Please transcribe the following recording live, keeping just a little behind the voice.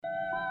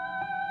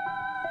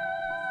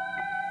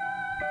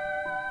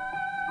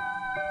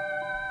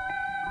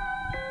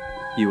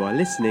You are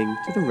listening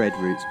to the Red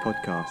Roots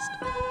podcast.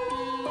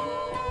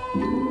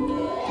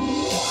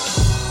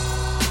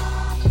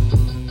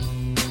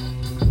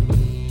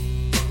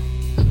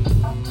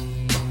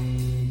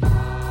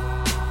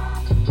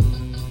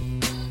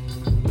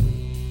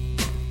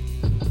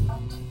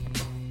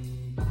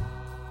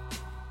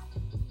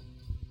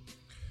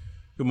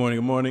 Good morning,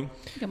 good morning.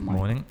 Good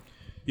morning.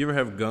 You ever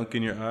have gunk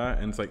in your eye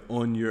and it's like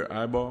on your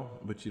eyeball,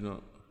 but you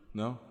don't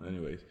know?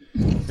 Anyways,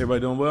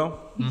 everybody doing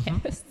well?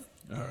 Yes.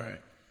 All right.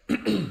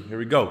 Here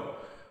we go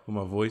with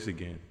my voice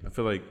again. I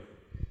feel like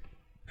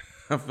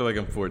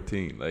I'm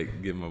 14.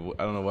 Like getting my voice.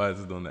 I don't know why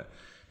it's doing that.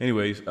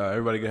 Anyways,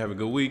 everybody gonna have a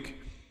good week.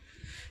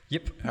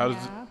 Yep. How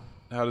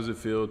does it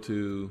feel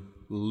to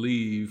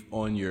leave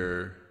on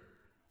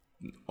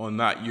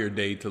not your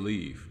day to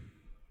leave?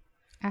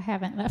 I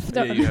haven't left.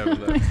 Yeah, you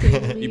haven't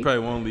left. You probably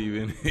won't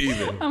leave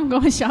either. I'm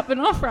going shopping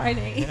on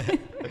Friday.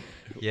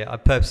 Yeah, I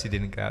purposely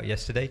didn't go out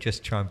yesterday just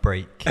to try and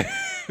break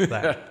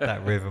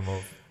that rhythm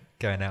of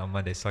going out on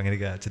Monday. So I'm going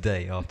to go out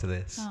today after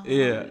this. Oh.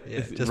 Yeah,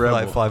 Just rebel.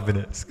 for like 5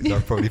 minutes because I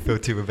probably feel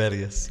too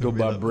rebellious. Go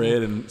buy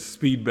bread and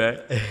speed back.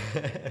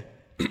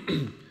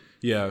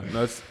 Yeah,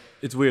 no,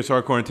 it's weird. So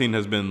our quarantine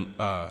has been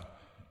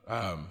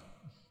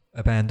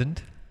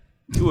Abandoned.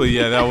 well,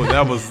 yeah,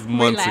 that was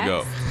months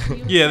ago.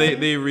 Relaxed. Yeah,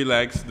 they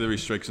relaxed the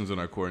restrictions on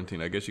our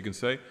quarantine, I guess you can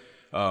say.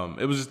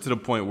 It was just to the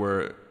point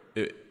where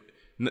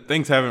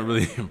things haven't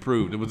really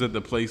improved. It was at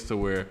the place to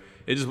where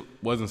it just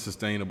wasn't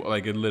sustainable.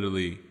 Like it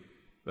literally,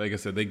 like I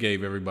said, they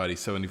gave everybody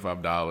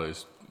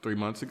 $75 3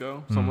 months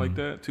ago, something like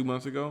that, 2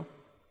 months ago.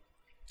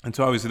 And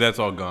so obviously that's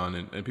all gone,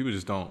 and people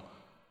just don't.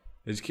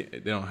 They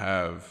don't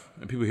have,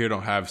 and people here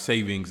don't have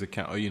savings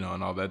account,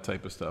 and all that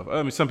type of stuff.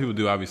 I mean, some people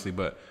do, obviously,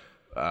 but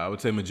I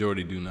would say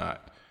majority do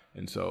not.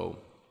 And so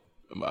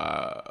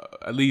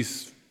at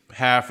least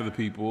half of the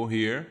people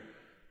here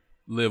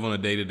live on a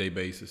day-to-day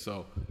basis.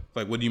 So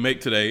like what you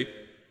make today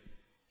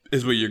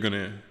is what you're going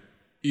to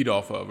eat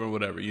off of or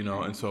whatever,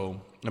 And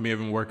so, I mean, I've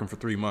been working for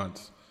 3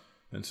 months.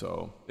 And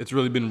so it's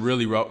really been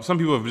really rough. Some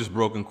people have just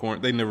broken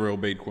quarantine. They never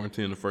obeyed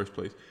quarantine in the first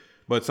place.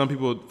 But some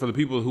people, for the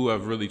people who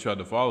have really tried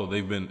to follow,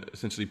 they've been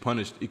essentially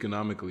punished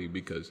economically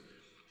because,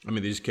 I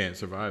mean, they just can't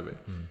survive it.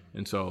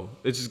 And so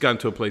it's just gotten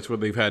to a place where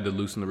they've had to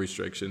loosen the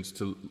restrictions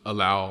to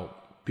allow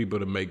people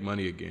to make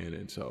money again.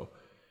 And so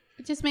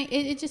it just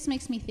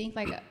makes me think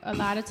like a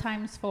lot of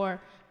times for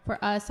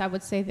us, I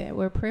would say that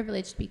we're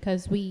privileged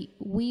because we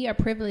are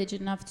privileged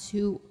enough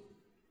to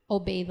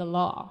obey the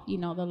law. The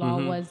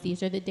law was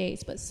these are the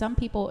days. But some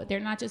people, they're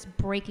not just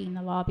breaking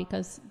the law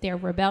because they're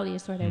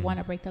rebellious or they want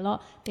to break the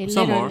law. They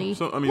literally.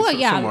 Some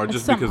are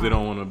just because they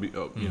don't want to be,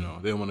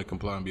 they don't want to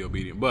comply and be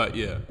obedient. But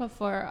yeah. But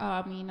for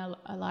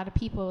a lot of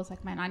people, it's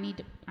like, man, I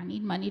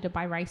need money to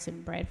buy rice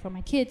and bread for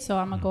my kids, so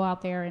I'm gonna go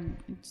out there and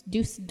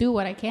do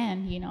what I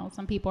can.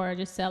 Some people are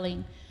just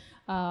selling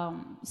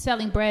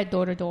bread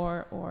door to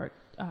door or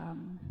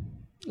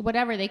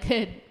whatever they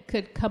could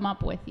come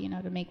up with,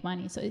 to make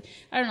money. So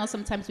I don't know.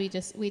 Sometimes we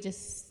just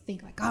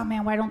think like, oh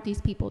man, why don't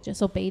these people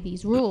just obey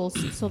these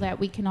rules so that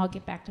we can all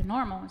get back to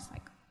normal? It's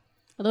like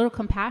a little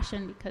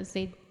compassion because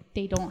they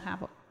don't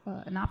have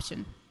an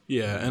option.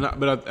 Yeah,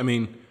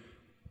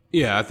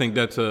 I think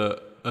that's a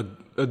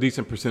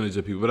decent percentage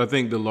of people. But I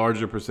think the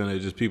larger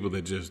percentage is people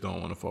that just don't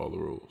want to follow the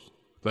rules.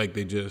 Like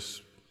they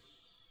just,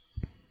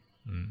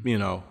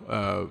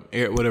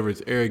 whatever,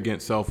 it's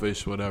arrogant,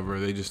 selfish,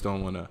 whatever. They just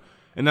don't want to.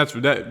 And that's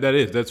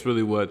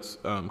really what's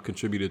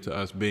contributed to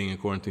us being in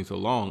quarantine so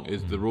long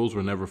is the rules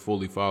were never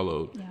fully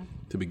followed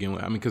to begin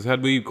with. I mean, because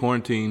had we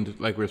quarantined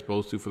like we were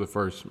supposed to for the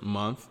first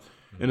month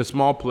in a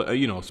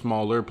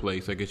smaller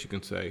place, I guess you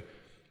can say,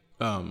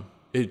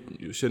 it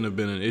shouldn't have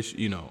been an issue.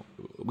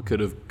 We could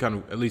have kind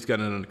of at least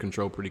gotten it under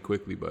control pretty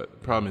quickly. But the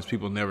problem is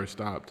people never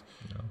stopped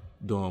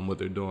doing what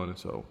they're doing, and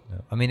so.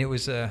 I mean, it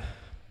was.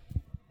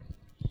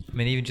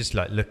 Even just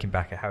like looking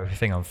back at how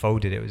everything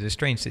unfolded, it was a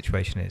strange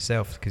situation in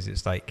itself because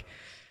it's like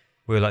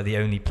we were like the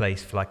only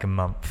place for like a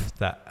month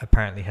that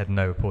apparently had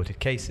no reported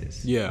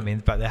cases. Yeah.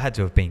 But there had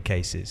to have been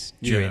cases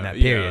during that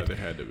period. Yeah,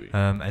 there had to be.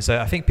 And so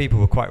I think people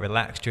were quite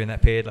relaxed during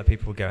that period. Like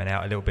people were going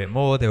out a little bit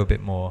more. They were a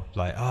bit more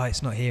like, oh,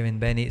 it's not here in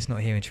Benny, it's not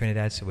here in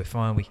Trinidad, so we're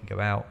fine. We can go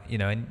out,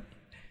 And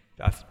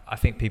I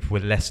think people were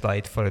less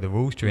likely to follow the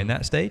rules during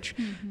that stage.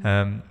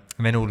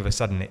 And then all of a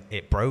sudden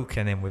it broke,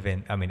 and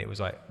then it was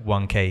like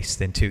 1 case,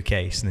 then 2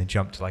 cases, and then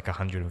jumped to like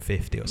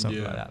 150 or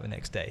something like that the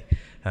next day.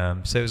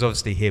 So it was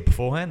obviously here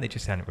beforehand. They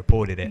just hadn't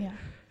reported it.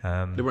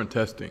 Yeah. They weren't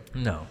testing.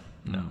 No.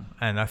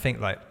 And I think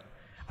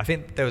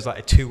there was like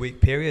a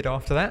 2-week period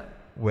after that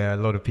where a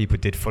lot of people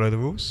did follow the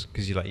rules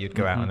because you'd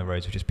go out on the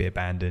roads, would just be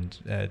abandoned.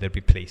 There'd be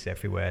police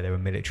everywhere. There were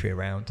military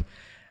around,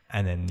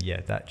 and then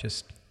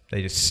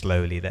they just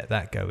slowly let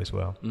that go as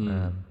well.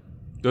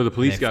 The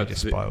police got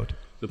just spiraled.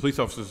 The police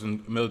officers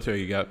and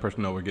military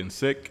personnel were getting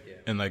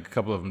sick, and like a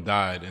couple of them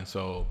died, and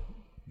so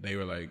they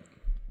were like,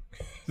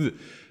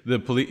 the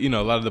police. A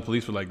lot of the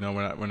police were like, no,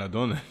 we're not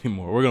doing that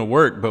anymore. We're gonna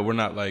work, but we're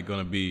not like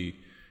gonna be,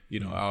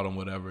 out on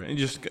whatever. And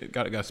just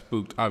got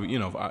spooked.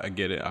 I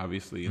get it,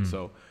 obviously, and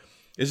so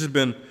it's just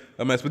been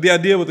a mess. But the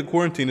idea with the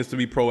quarantine is to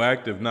be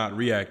proactive, not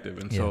reactive.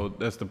 And so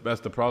that's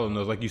the problem.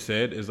 Though, like you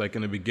said, is like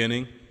in the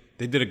beginning,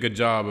 they did a good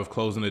job of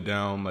closing it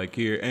down, like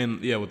here, and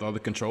with all the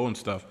control and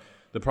stuff.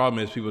 The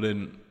problem is people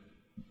didn't.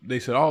 They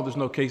said, "Oh, there's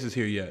no cases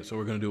here yet, so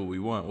we're going to do what we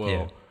want."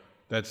 Well,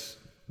 that's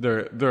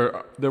there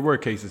were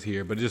cases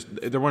here, but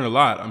there weren't a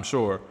lot, I'm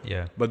sure.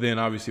 Yeah. But then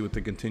obviously with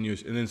the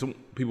continuous, and then some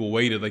people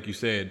waited, like you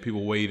said,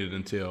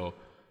 until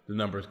the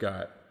numbers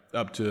got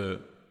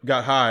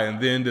high,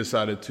 and then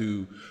decided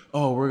to,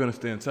 we're going to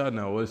stay inside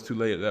now. Well, it's too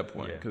late at that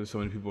point because there's so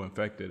many people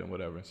infected and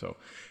whatever. So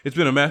it's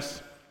been a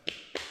mess,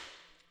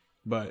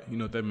 but you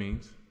know what that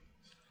means.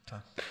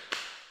 Time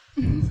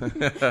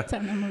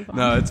to move on.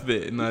 No, it's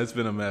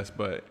been a mess,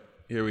 but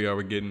here we are.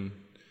 We're getting.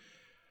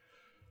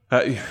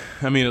 I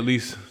mean, at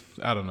least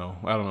I don't know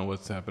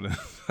what's happening.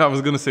 I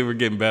was gonna say we're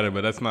getting better,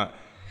 but that's not.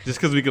 Just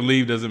because we can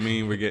leave doesn't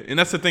mean we're getting. And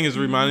that's the thing, is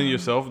reminding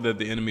yourself that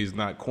the enemy is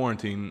not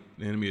quarantine.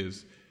 The enemy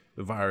is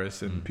the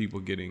virus and people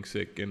getting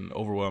sick and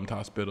overwhelmed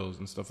hospitals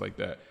and stuff like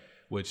that.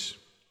 Which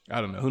I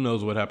don't know. Who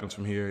knows what happens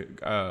from here?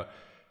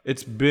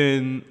 It's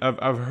been.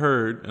 I've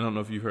heard. I don't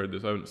know if you've heard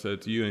this. I haven't said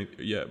it to you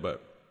yet,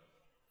 but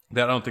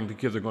that I don't think the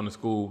kids are going to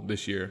school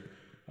this year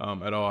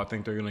at all. I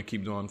think they're going to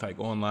keep doing like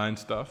online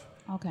stuff.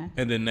 Okay.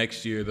 And then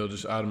next year they'll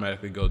just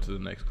automatically go to the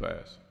next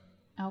class.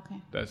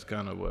 Okay. That's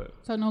kind of what.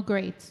 So no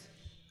grades.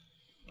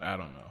 I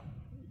don't know.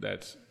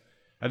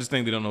 I just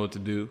think they don't know what to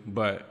do.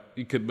 But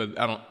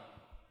I don't.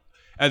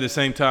 At the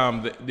same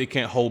time, they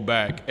can't hold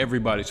back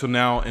everybody. So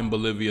now in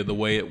Bolivia,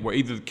 where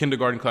either the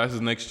kindergarten classes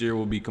next year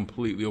will be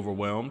completely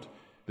overwhelmed.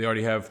 They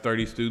already have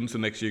 30 students,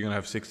 and next year you're gonna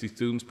have 60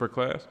 students per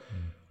class,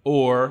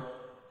 or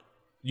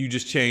you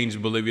just change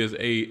Bolivia's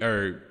age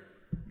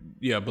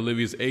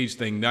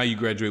thing. Now you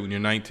graduate when you're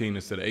 19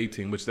 instead of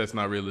 18, which that's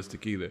not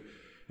realistic either.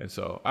 And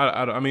so,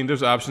 I mean,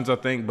 there's options, I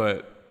think,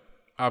 but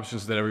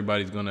options that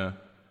everybody's going to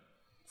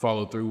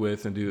follow through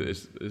with and do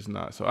is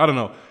not. So I don't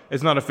know.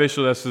 It's not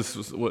official. This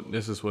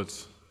is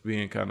what's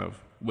being kind of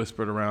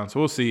whispered around. So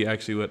we'll see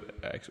actually what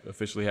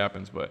officially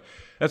happens, but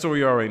that's where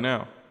we are right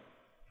now.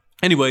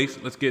 Anyways,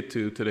 let's get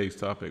to today's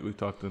topic. We've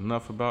talked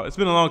enough about. It's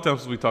been a long time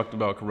since we talked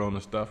about Corona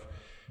stuff,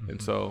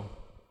 and so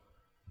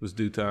it was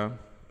due time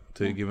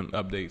to give an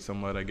update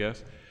somewhat, I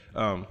guess.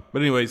 But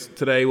anyways,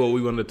 today what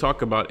we wanted to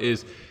talk about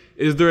is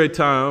there a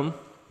time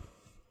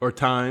or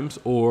times,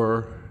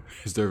 or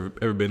has there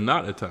ever been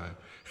not a time?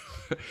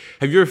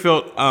 Have you ever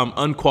felt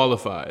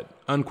unqualified,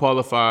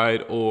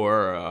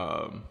 or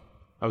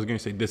I was going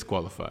to say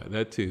disqualified,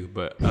 that too,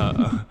 but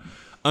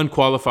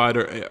unqualified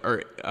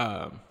or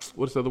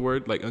what's the other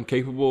word? Like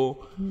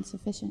incapable?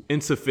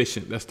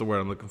 Insufficient. That's the word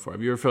I'm looking for.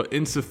 Have you ever felt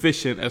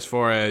insufficient as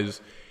far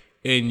as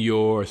in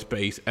your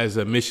space as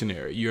a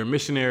missionary? You're a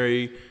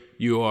missionary.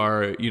 You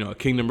are, a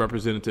kingdom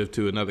representative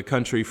to another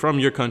country, from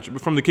your country,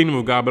 from the kingdom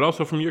of God, but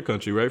also from your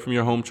country, right? From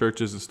your home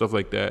churches and stuff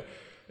like that.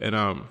 And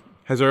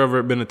has there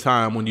ever been a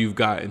time when you've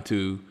got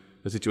into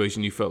a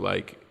situation you felt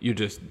like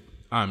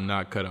I'm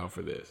not cut out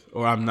for this,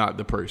 or I'm not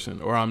the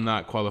person, or I'm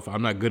not qualified,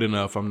 I'm not good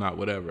enough, I'm not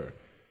whatever?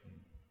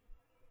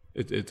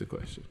 It's a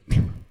question.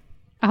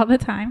 All the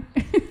time.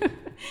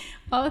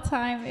 All the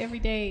time, every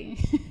day.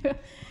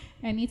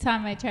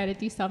 Anytime I try to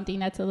do something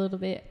that's a little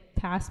bit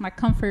past my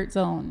comfort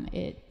zone,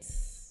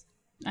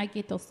 I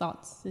get those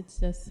thoughts. It's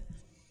just,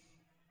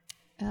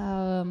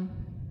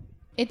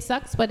 it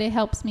sucks, but it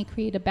helps me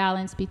create a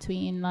balance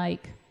between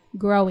like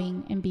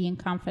growing and being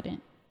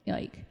confident.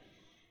 Like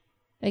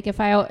if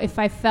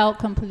I felt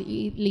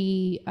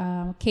completely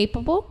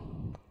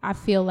capable, I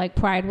feel like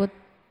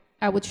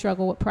I would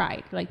struggle with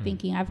pride, like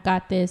thinking I've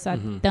got this.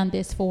 I've done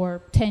this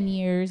for 10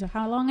 years. Or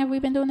how long have we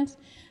been doing this?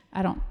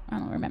 I don't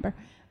remember.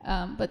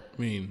 But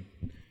I mean,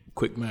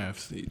 quick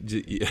maths. You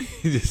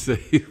just say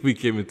we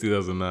came in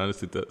 2009.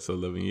 It's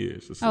 11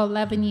 years.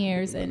 11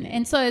 years,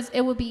 and so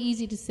it would be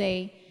easy to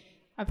say,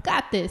 I've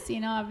got this.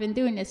 I've been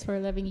doing this for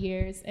 11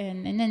 years,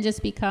 and then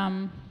just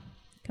become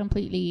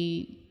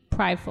completely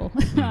prideful.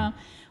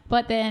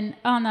 But then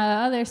on the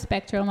other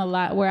spectrum, a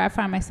lot where I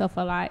find myself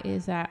a lot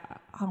is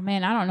that, oh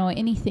man, I don't know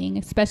anything,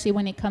 especially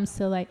when it comes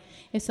to like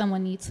if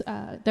someone needs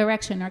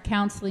direction or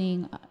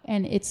counseling,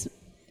 and it's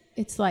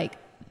like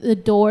the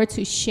door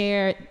to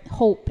share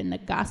hope in the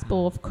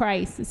gospel of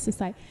Christ. It's just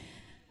like,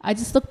 I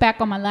just look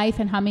back on my life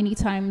and how many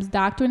times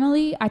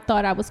doctrinally I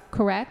thought I was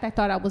correct, I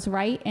thought I was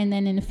right, and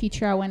then in the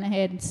future I went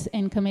ahead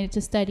and committed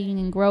to studying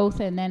and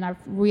growth, and then I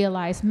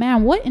realized,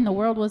 man, what in the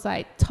world was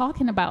I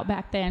talking about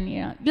back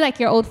then? Like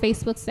your old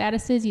Facebook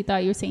statuses, you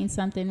thought you were saying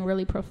something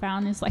really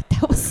profound. It's like,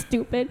 that was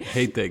stupid.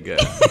 Hate that guy.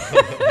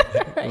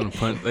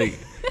 Right.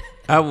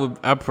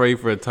 I pray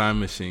for a time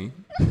machine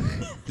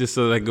just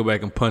so that I can go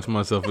back and punch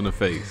myself in the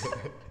face.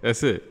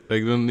 That's it.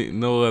 Like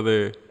no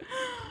other,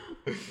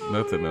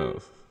 nothing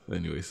else.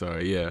 Anyway,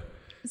 sorry. Yeah.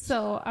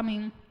 So, I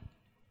mean,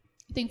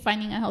 I think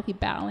finding a healthy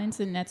balance,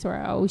 and that's where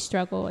I always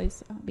struggle,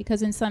 is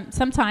because in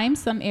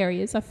sometimes some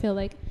areas I feel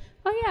like,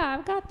 oh yeah,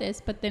 I've got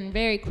this, but then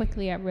very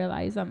quickly I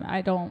realize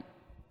I don't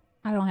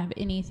have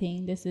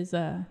anything. This is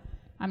I'm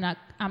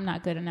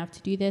not good enough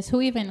to do this.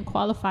 Who even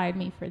qualified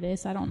me for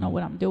this? I don't know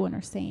what I'm doing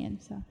or saying.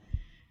 So,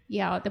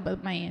 Yeah,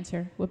 but my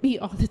answer would be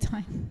all the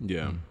time.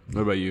 Yeah.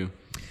 What about you?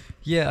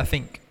 Yeah, I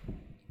think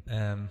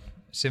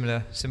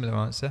similar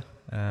answer.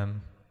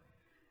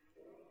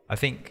 I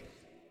think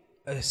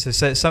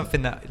so it's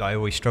something that I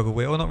always struggle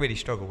with, or not really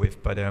struggle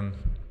with, but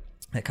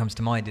that comes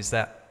to mind is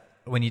that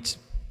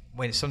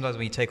sometimes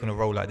when you take on a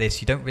role like this,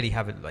 you don't really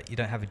have you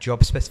don't have a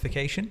job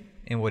specification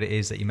in what it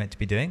is that you're meant to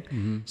be doing.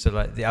 Mm-hmm. So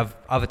like the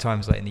other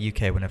times, like in the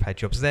UK when I've had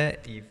jobs there,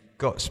 you've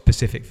got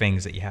specific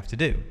things that you have to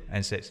do,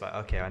 and so it's like,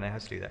 okay, I know how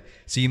to do that.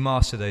 So you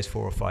master those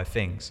 4 or 5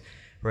 things.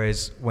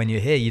 Whereas when you're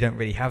here, you don't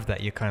really have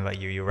that. You're kind of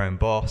like, you're your own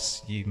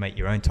boss. You make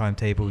your own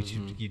timetables.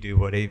 Mm-hmm. You do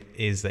what it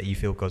is that you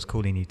feel God's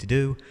calling you to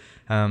do.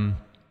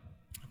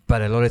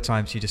 But a lot of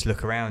times you just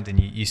look around and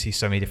you see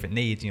so many different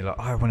needs, and you're like,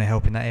 oh, I want to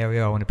help in that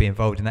area. I want to be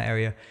involved in that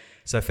area.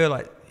 So I feel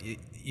like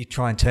you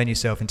try and turn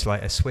yourself into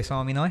like a Swiss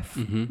Army knife,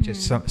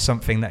 just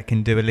something that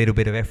can do a little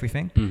bit of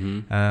everything.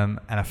 And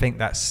I think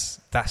that's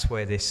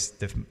where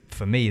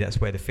for me,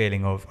 that's where the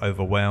feeling of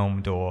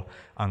overwhelmed or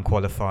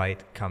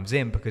unqualified comes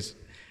in, because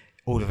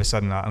all of a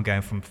sudden I'm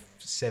going from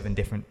 7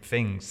 different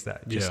things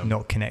that are just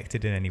not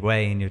connected in any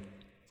way, and you're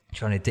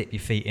trying to dip your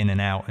feet in and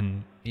out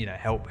and,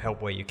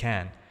 help where you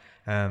can.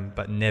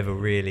 But never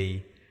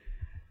really,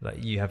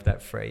 like, you have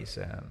that phrase,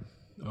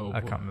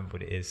 I can't remember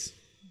what it is.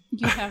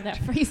 You have that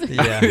phrase.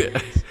 Yeah,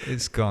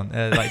 it's gone.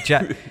 Like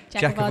jack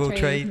of all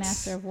trades,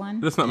 master of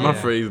one. That's not my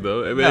phrase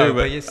though. I mean, no,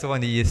 but it's the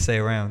one that you say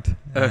around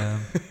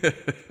from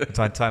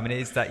time to time, and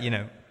it's that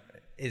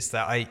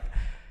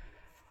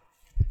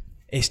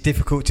it's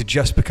difficult to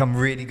just become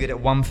really good at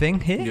one thing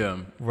here,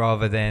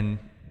 rather than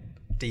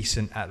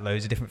decent at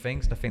loads of different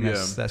things. And I think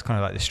that's kind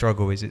of like the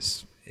struggle.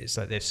 It's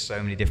like there's so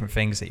many different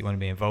things that you want to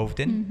be involved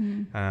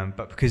in,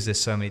 but because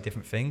there's so many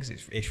different things,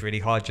 it's really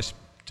hard just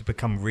to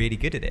become really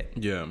good at it.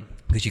 Yeah.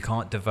 Because you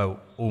can't devote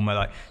all my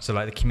like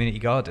the community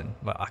garden.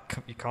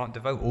 You can't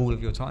devote all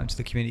of your time to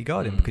the community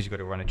garden because you've got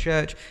to run a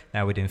church.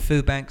 Now we're doing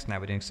food banks. Now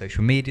we're doing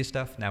social media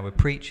stuff. Now we're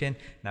preaching.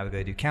 Now we're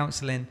going to do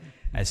counselling.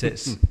 And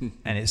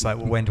it's like,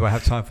 well, when do I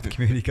have time for the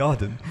community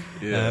garden?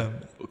 Yeah.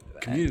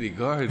 Community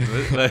garden.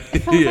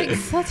 It felt like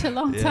such a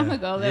long time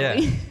ago that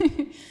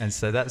we. And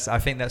so I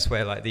think that's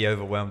where like the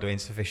overwhelmed or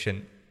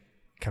insufficient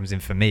comes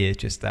in for me. Is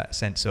just that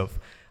sense of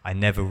I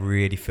never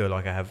really feel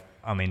like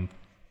I'm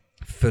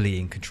fully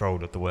in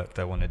control of the work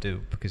that I want to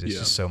do, because there's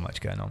just so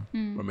much going on.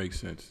 That makes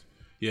sense.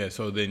 Yeah.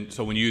 So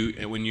when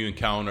you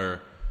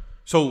encounter,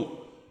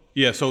 so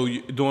you're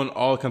doing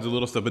all kinds of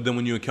little stuff, but then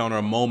when you encounter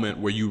a moment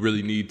where you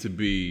really need to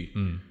be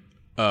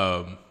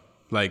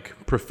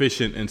like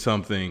proficient in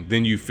something,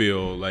 then you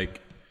feel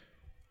like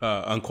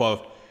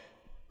unqualified,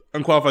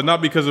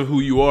 not because of who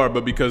you are,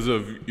 but because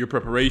of your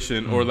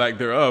preparation or lack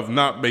thereof,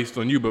 not based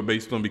on you, but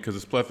based on because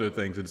it's plethora of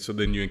things. And so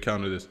then you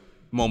encounter this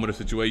moment or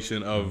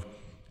situation of,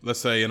 let's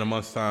say in a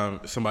month's time,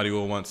 somebody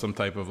will want some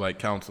type of like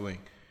counseling,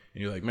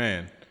 and you're like,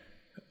 man,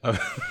 I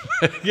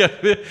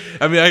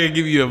can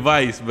give you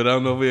advice, but I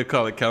don't know if we'll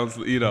call it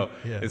counseling,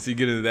 And so you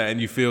get into that,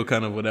 and you feel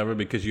kind of whatever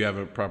because you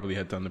haven't properly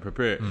had time to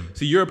prepare.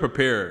 So you're a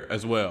preparer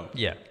as well.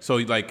 Yeah. So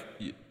like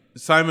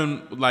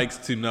Simon likes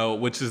to know,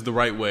 which is the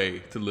right way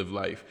to live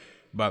life,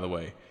 by the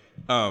way.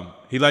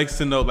 He likes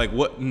to know like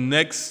what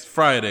next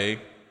Friday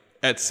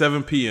at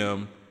 7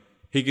 p.m.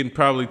 he can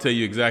probably tell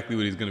you exactly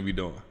what he's going to be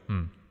doing.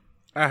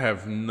 I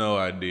have no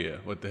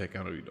idea what the heck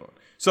I'm going to be doing.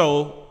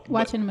 So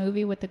watching a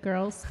movie with the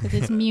girls because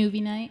it's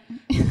movie night.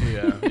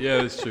 Yeah,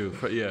 that's true.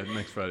 Yeah,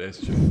 next Friday,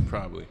 that's true,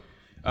 probably.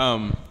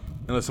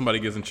 Unless somebody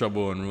gets in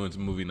trouble and ruins a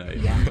movie night,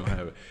 we don't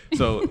have it.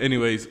 So,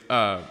 anyways,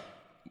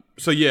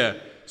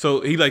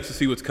 so he likes to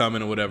see what's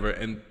coming or whatever,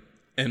 and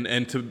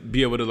to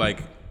be able to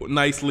like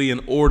nicely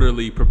and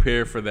orderly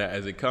prepare for that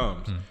as it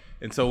comes.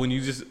 And so when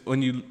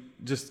you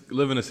just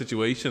live in a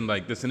situation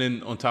like this, and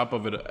then on top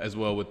of it as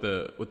well with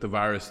the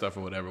virus stuff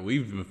or whatever,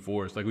 we've been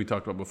forced, like we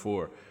talked about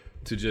before,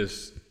 to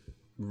just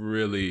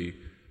really,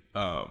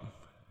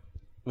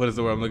 what is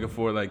the word I'm looking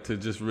for? Like to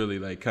just really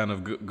like kind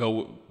of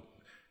go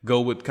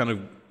with kind of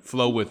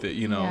flow with it,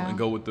 and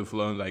go with the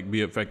flow and like be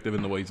effective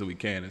in the ways that we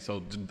can. And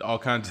so all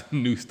kinds of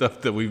new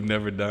stuff that we've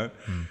never done,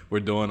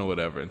 we're doing or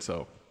whatever. And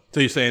so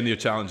you're saying you're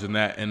challenged in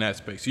that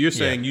space. So you're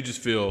saying you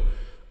just feel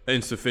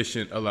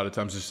insufficient a lot of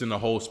times, just in the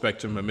whole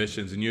spectrum of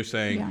missions, and you're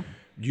saying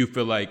you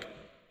feel like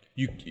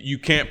you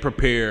can't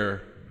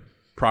prepare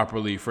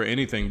properly for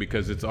anything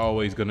because there's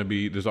always going to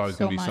be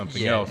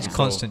something else. It's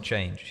constant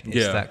change.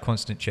 It's that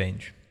constant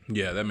change.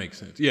 Yeah, that makes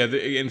sense. Yeah, and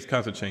it's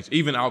constant change.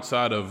 Even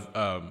outside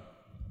of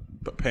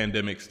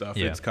pandemic stuff,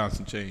 it's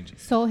constant change.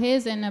 So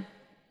his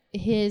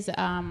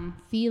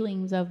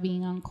feelings of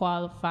being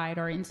unqualified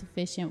or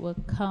insufficient will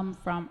come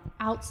from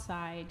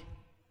outside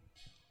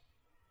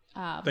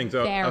things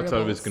outside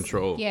of his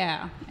control.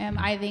 Yeah, and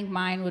I think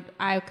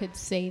I could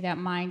say that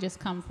mine just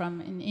come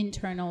from an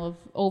internal of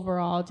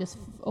overall just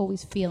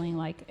always feeling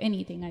like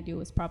anything I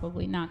do is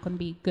probably not going to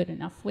be good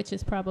enough, which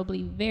is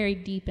probably very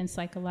deep and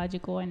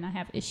psychological, and I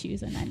have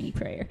issues and I need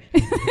prayer.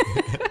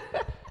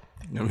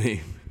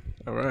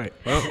 All right.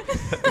 Well,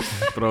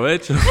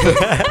 provecho.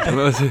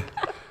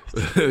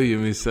 What do you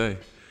mean say?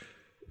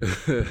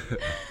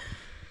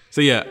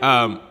 So yeah,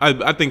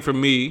 I think for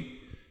me,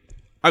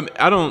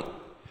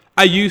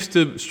 I used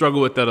to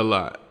struggle with that a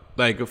lot.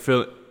 Like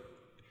feel,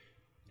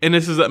 and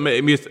this is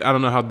maybe I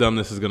don't know how dumb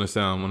this is gonna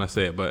sound when I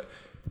say it, but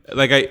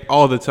like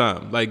all the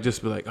time, like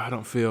just be like, I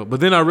don't feel. But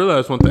then I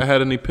realized once I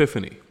had an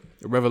epiphany,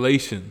 a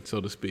revelation, so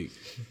to speak,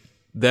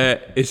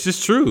 that it's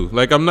just true.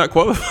 Like I'm not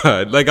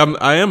qualified. Like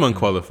I am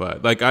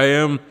unqualified. Like I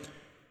am.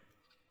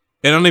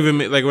 And I don't even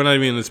like we're not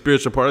even in the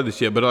spiritual part of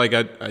this yet, but like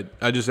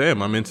I just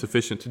am. I'm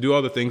insufficient to do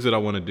all the things that I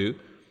want to do.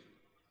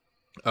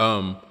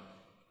 I'm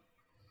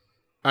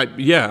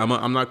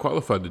not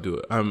qualified to do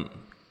it. I'm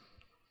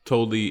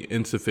totally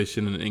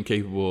insufficient and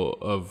incapable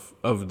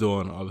of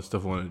doing all the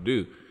stuff I want to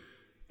do.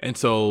 And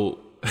so,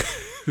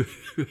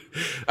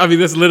 I mean,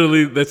 that's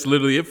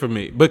literally it for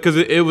me, because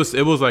it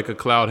was like a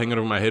cloud hanging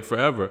over my head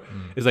forever.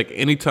 It's like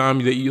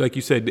anytime that you, like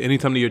you said,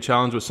 anytime that you're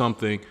challenged with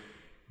something,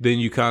 then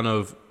you kind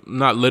of,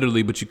 not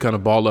literally, but you kind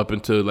of ball up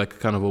into like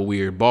kind of a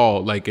weird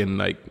ball, like, and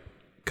like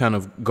kind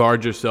of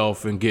guard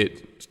yourself and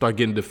start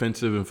getting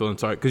defensive and feeling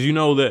sorry, because you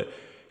know that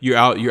you're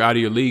out of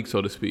your league,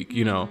 so to speak,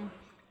 you know.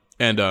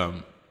 And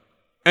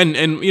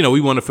you know, we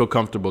want to feel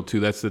comfortable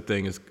too. That's the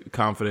thing, is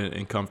confident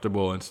and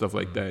comfortable and stuff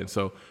like that. And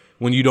so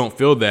when you don't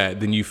feel that,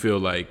 then you feel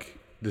like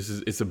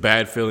it's a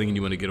bad feeling and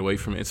you want to get away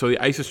from it. And so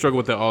I used to struggle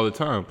with that all the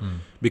time,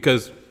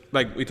 because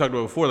like we talked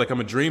about before, like I'm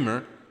a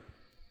dreamer,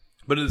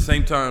 but at the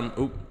same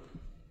time,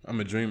 I'm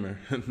a dreamer.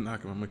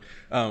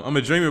 I'm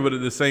a dreamer, but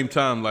at the same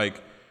time,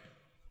 like,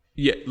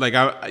 yeah, like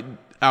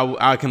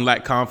I can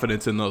lack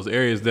confidence in those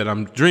areas that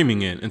I'm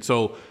dreaming in, and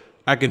so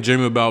I can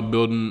dream about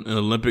building an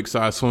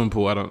Olympic-sized swimming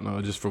pool. I don't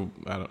know, just for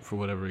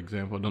whatever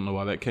example. I don't know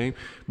why that came,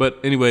 but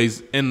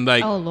anyways, and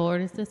like, oh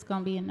Lord, is this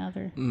gonna be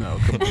another? No,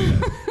 come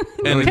on.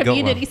 And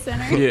community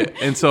center. Yeah,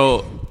 and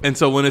so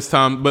when it's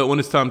time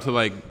to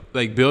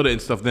like build it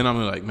and stuff, then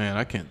I'm like, man,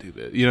 I can't do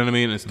that. You know what I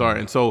mean? And start,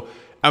 and so.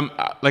 I'm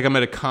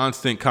at a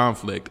constant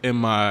conflict in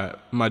my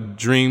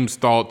dreams,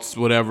 thoughts,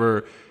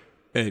 whatever,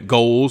 and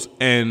goals,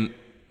 and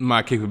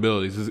my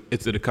capabilities.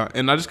 It's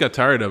and I just got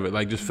tired of it,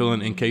 like just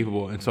feeling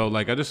incapable. And so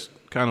like I just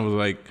kind of was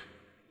like,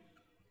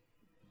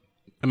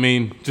 I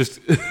mean, just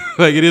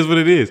like it is what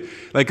it is.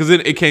 Like, because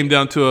it came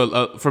down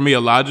to for me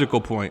a logical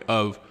point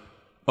of,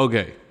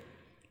 okay,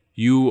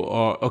 you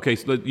are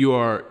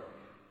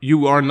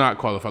not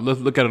qualified. Let's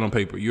look at it on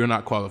paper. You're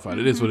not qualified.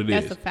 It is what it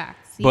is. That's a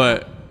fact.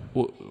 But.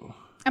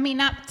 I mean,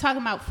 not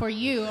talking about for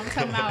you. I'm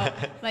talking about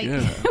like.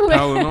 Yeah,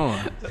 piling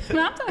on.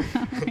 No, I'm talking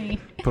about me.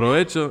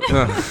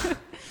 Provecho.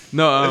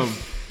 No,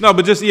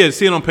 but just see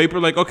it on paper.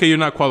 Like, okay, you're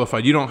not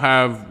qualified. You don't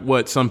have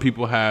what some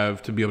people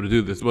have to be able to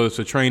do this. Whether it's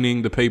the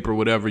training, the paper,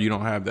 whatever, you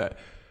don't have that.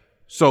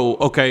 So,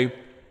 okay,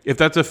 if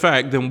that's a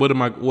fact, then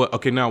what?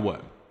 Okay, now what?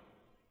 Are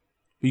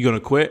you gonna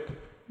quit?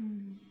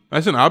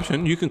 That's an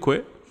option. You can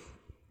quit,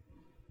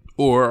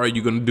 or are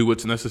you gonna do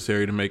what's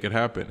necessary to make it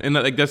happen? And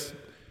like that's.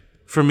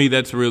 For me,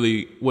 that's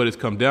really what it's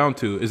come down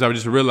to, is I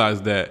just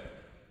realized that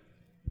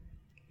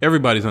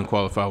everybody's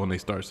unqualified when they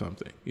start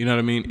something. You know what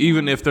I mean?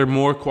 Even if they're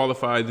more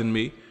qualified than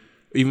me,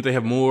 even if they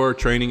have more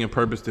training and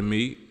purpose than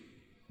me,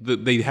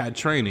 they had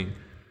training.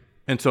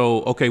 And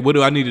so, okay, what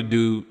do I need to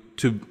do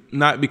to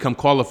not become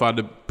qualified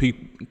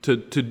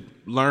to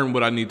learn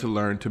what I need to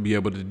learn to be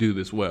able to do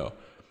this well?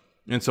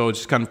 And so it's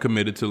just kind of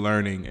committed to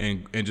learning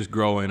and just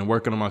growing and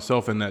working on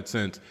myself in that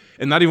sense.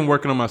 And not even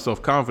working on my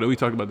self-confidence. We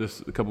talked about this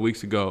a couple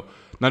weeks ago.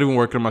 Not even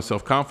working on my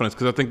self-confidence,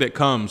 because I think that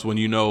comes when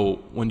you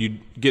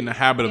get in the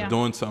habit of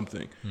doing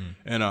something.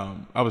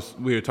 And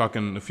we were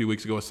talking a few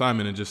weeks ago with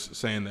Simon and just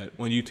saying that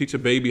when you teach a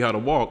baby how to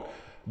walk,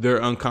 they're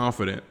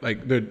unconfident.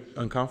 Like, they're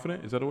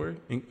unconfident? Is that a word?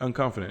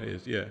 Unconfident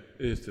is. Yeah,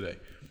 it is today.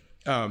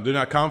 They're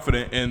not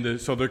confident, and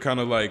so they're kind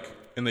of like,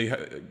 and they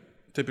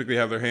typically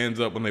have their hands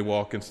up when they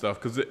walk and stuff,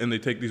 and they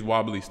take these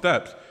wobbly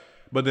steps.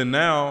 But then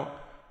now,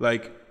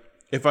 like,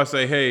 if I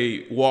say,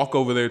 hey, walk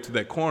over there to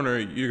that corner,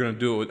 you're going to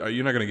do it.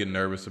 You're not going to get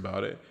nervous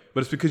about it. But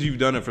it's because you've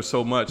done it for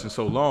so much and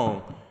so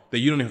long that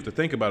you don't have to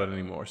think about it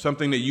anymore.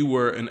 Something that you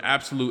were an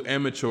absolute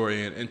amateur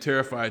in and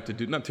terrified to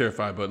do, not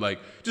terrified, but like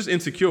just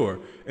insecure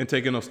and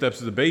taking those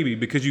steps as a baby,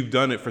 because you've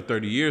done it for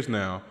 30 years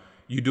now.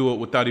 You do it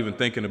without even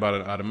thinking about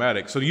it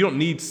automatic. So you don't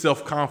need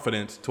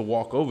self-confidence to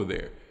walk over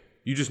there.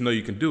 You just know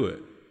you can do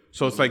it.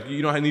 So it's like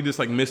you don't need this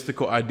like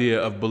mystical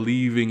idea of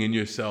believing in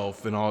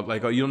yourself and all.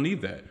 Like, oh, you don't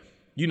need that.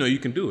 You know you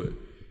can do it.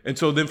 And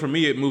so then for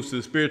me, it moves to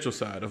the spiritual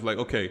side of like,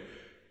 okay,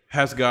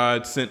 has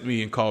God sent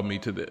me and called me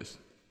to this?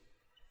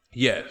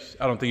 Yes.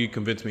 I don't think you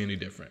convinced me any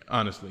different,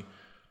 honestly.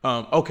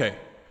 Okay.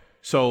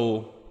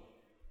 So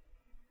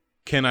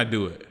can I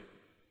do it?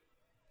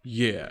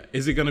 Yeah.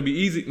 Is it going to be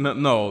easy?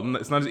 No,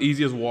 it's not as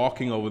easy as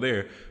walking over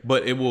there,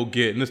 but it will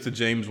get, and it's the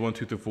James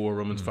 1:2-4,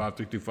 Romans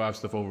 5:3-5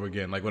 stuff over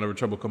again. Like whenever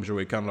trouble comes your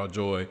way, count it all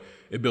joy.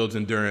 It builds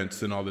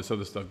endurance and all this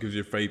other stuff, gives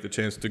your faith a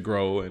chance to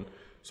grow and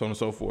so on and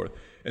so forth.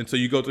 And so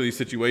you go through these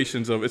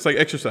situations of, it's like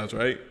exercise,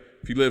 right?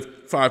 If you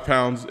lift 5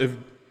 pounds, if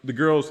the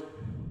girls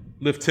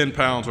lift 10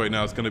 pounds right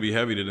now, it's going to be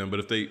heavy to them.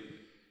 But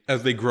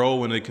as they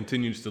grow and they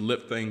continue to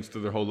lift things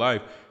through their whole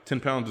life, 10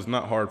 pounds is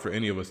not hard for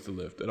any of us to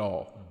lift at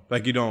all.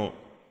 Like you're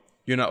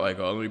not like,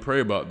 oh, let me pray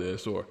about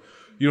this, or,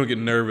 you don't get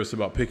nervous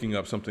about picking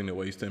up something that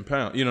weighs 10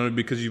 pounds, you know,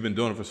 because you've been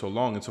doing it for so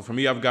long. And so for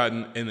me, I've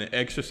gotten in the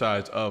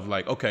exercise of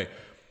like, okay,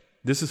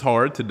 this is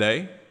hard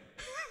today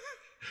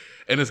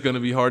and it's going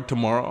to be hard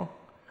tomorrow,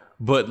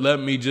 but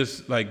let me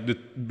just like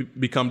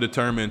become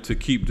determined to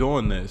keep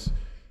doing this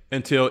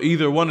until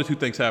either one or two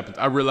things happens.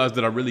 I realize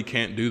that I really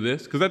can't do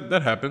this, because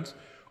that happens,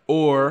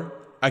 or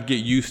I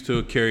get used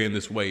to carrying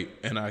this weight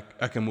and I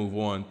can move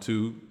on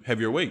to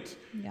heavier weights.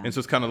 Yeah. And so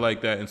it's kind of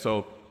like that. And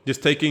so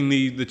just taking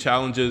the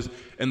challenges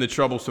and the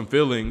troublesome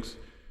feelings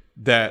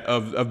that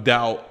of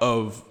doubt,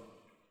 of,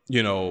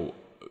 you know,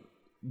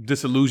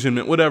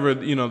 disillusionment, whatever,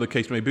 you know, the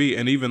case may be.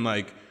 And even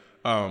like,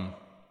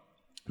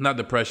 not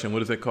depression,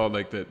 what is it called?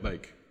 Like that,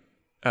 like,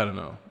 I don't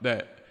know,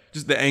 that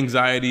just the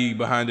anxiety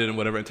behind it and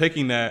whatever, and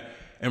taking that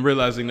and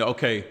realizing that,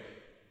 okay,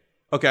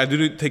 I do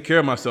need to take care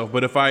of myself,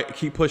 but if I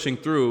keep pushing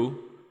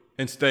through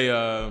and stay,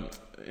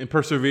 and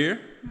persevere,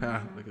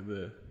 look at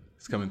this,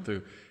 it's coming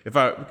through. If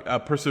I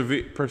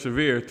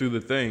persevere through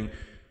the thing,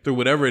 through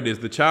whatever it is,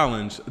 the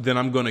challenge, then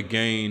I'm going to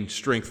gain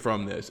strength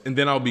from this. And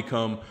then I'll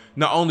become,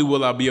 not only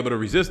will I be able to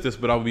resist this,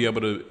 but I'll be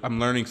able to, I'm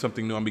learning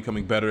something new. I'm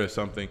becoming better at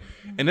something.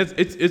 And that's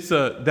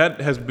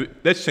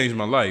changed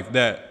my life,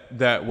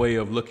 that way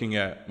of looking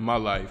at my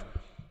life.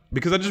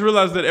 Because I just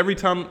realized that every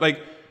time, like,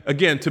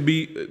 again,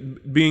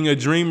 being a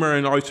dreamer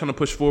and always trying to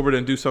push forward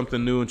and do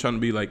something new and trying to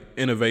be like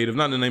innovative,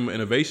 not in the name of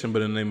innovation,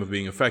 but in the name of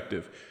being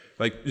effective,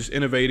 like just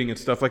innovating and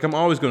stuff. Like I'm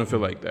always going to feel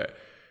like that.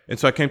 And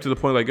so I came to the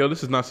point like, yo,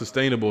 this is not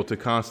sustainable to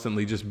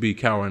constantly just be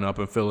cowering up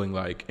and feeling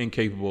like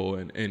incapable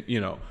and you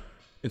know,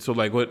 and so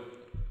like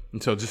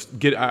and so just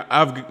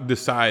I've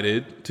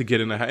decided to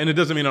get in and it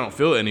doesn't mean I don't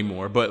feel it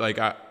anymore, but like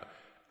I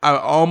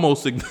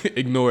almost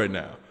ignore it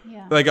now.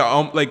 Yeah.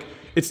 Like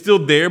it's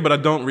still there, but I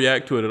don't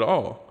react to it at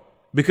all.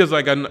 Because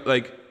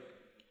like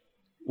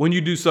when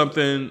you do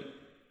something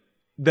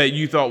that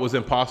you thought was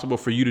impossible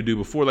for you to do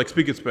before, like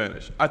speaking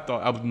Spanish, I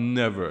thought I would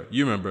never.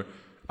 You remember,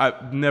 I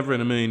never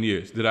in a million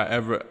years did I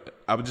ever.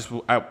 I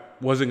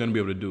wasn't going to be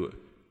able to do it.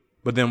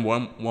 But then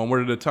one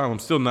word at a time. I'm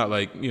still not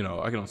like, you know,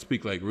 I don't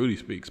speak like Rudy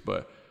speaks,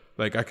 but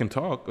like I can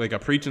talk. Like I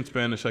preach in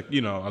Spanish. Like,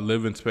 you know, I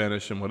live in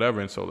Spanish and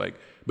whatever. And so like,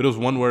 but it was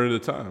one word at a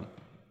time.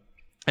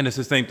 And it's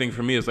the same thing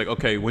for me. It's like,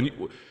 okay,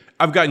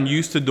 I've gotten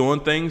used to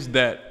doing things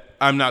that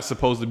I'm not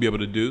supposed to be able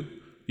to do.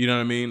 You know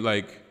what I mean?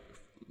 Like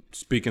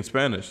speaking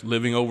Spanish,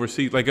 living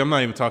overseas. Like I'm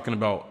not even talking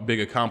about big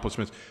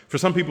accomplishments. For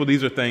some people,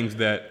 these are things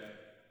that,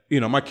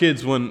 you know, my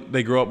kids, when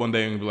they grow up one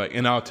day and be like,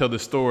 and I'll tell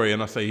this story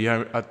and I'll say,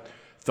 yeah, I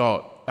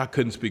thought I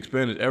couldn't speak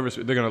Spanish ever.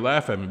 They're going to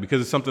laugh at me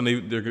because it's something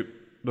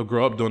they'll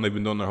grow up doing. They've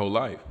been doing their whole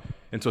life.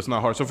 And so it's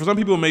not hard. So for some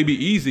people, it may be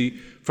easy.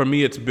 For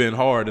me, it's been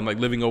hard. And like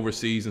living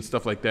overseas and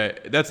stuff like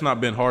that, that's not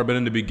been hard. But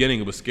in the beginning,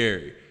 it was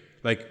scary.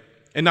 Like,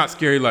 and not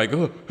scary like,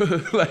 oh,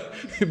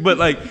 like, but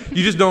like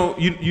you just don't,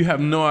 you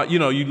have no, you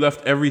know, you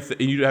left everything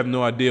and you have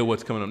no idea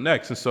what's coming up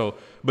next. And so,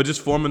 but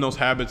just forming those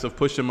habits of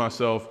pushing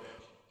myself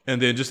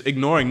and then just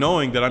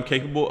knowing that I'm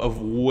capable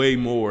of way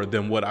more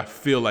than what I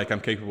feel like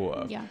I'm capable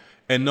of. Yeah.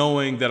 And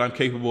knowing that I'm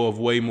capable of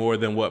way more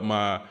than what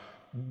my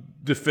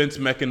defense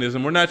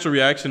mechanism or natural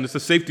reaction, it's a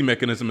safety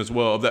mechanism as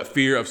well, of that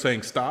fear of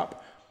saying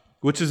stop,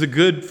 which is a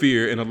good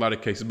fear in a lot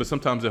of cases, but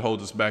sometimes it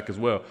holds us back as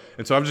well.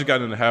 And so I've just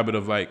gotten in the habit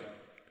of like,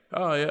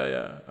 oh,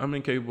 yeah, I'm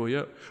incapable,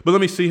 yep. But let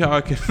me see how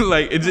I can,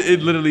 like,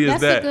 it literally is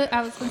that.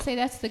 I was going to say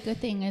that's the good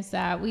thing is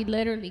that we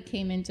literally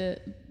came into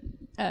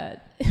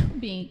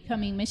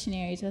becoming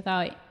missionaries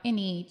without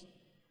any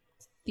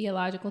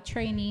theological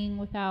training,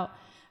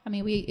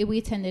 we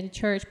attended a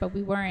church, but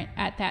we weren't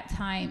at that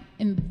time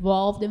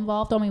involved.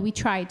 I mean, we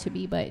tried to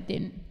be, but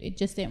it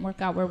just didn't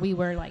work out where we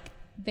were, like,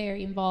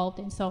 very involved.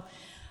 And so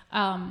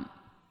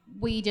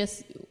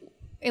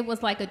it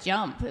was like a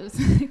jump. It was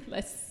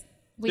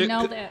like,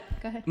 know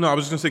that. Go ahead. No, I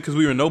was just going to say, because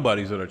we were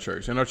nobodies at our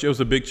church. And it was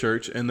a big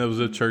church, and there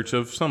was a church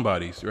of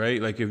somebodies, right?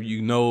 Like, if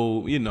you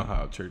know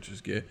how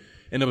churches get.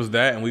 And it was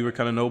that, and we were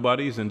kind of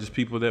nobodies, and just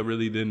people that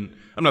really didn't.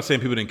 I'm not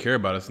saying people didn't care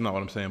about us. That's not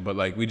what I'm saying. But,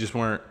 like, we just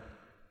weren't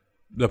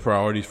the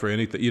priorities for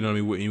anything. You know what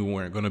I mean? We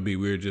weren't going to be.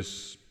 We were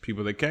just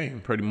people that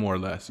came, pretty more or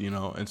less, you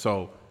know? And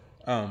so,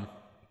 from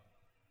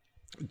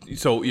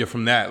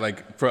that,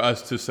 like, for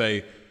us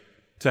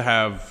to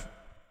have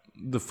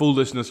the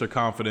foolishness or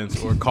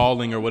confidence or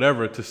calling or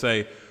whatever to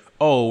say,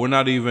 oh, we're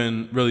not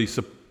even really,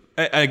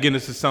 again,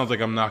 this sounds like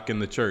I'm knocking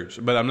the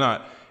church, but I'm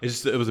not.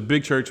 It was a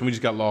big church and we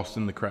just got lost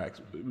in the cracks,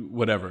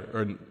 whatever,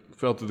 or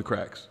fell through the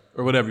cracks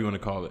or whatever you want to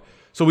call it.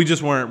 So we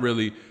just weren't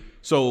really,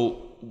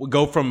 so we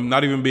go from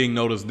not even being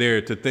noticed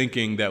there to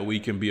thinking that we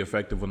can be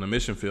effective on the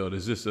mission field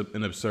is just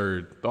an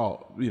absurd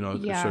thought,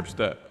 absurd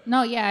step.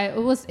 No, yeah, it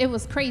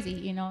was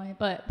crazy,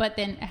 but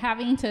then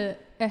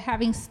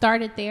having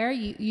started there,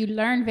 you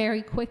learn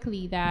very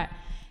quickly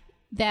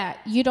that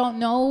you don't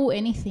know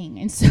anything,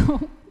 and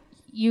so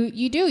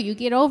you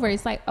get over it.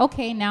 It's like,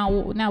 okay, now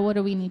what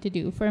do we need to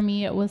do? For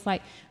me, it was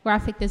like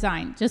graphic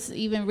design. Just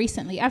even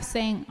recently, I've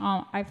sang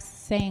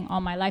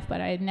all my life,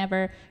 but I had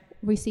never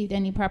received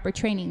any proper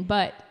training.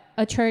 But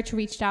a church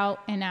reached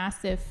out and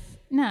asked if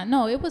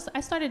No, it was.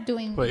 I started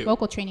doing Wait,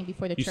 vocal training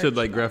before the You church. said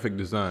like though. graphic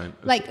design.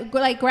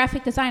 like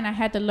graphic design. I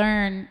had to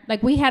learn.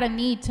 Like we had a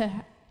need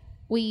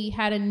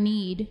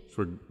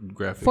For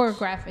graphics. for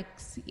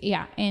graphics,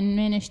 yeah, in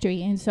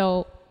ministry, and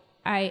so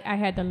I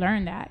had to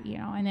learn that,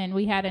 and then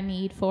we had a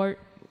need for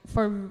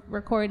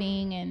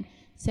recording and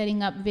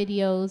setting up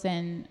videos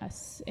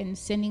and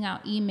sending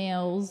out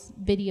emails,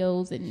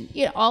 videos, and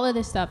all of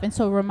this stuff. And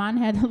so Ramon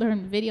had to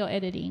learn video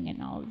editing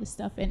and all of this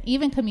stuff, and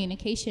even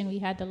communication. We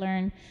had to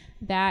learn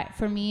that.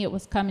 For me, it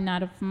was coming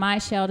out of my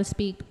shell to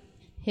speak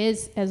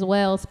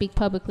speak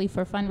publicly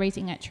for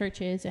fundraising at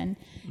churches, and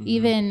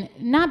even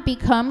not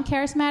become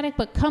charismatic,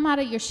 but come out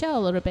of your shell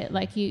a little bit.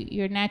 Like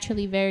you're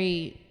naturally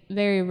very,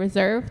 very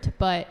reserved,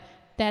 but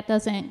that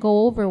doesn't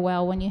go over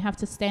well when you have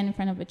to stand in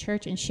front of a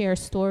church and share a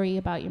story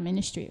about your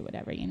ministry or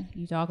whatever.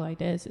 You talk like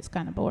this, it's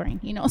kind of boring,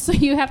 so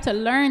you have to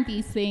learn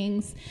these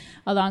things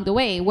along the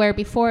way, where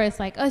before it's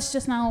like, oh, it's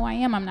just not who I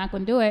am, I'm not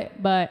going to do it.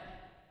 But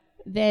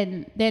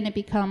then it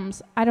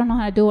becomes, I don't know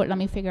how to do it, let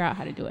me figure out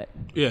how to do it.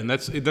 Yeah, and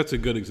that's a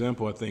good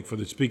example, I think, for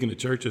the speaking to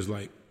churches.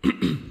 Like,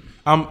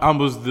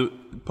 the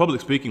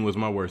public speaking was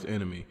my worst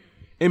enemy.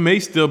 It may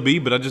still be,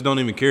 but I just don't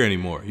even care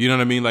anymore. You know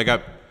what I mean? Like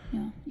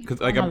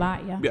because like a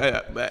lot,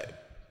 yeah.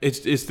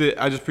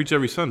 I just preach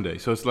every Sunday,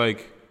 so it's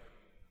like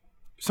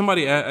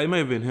somebody. It may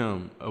have been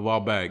him a while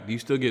back. Do you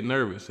still get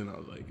nervous? And I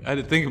was like, I had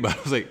to think about it.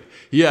 I was like,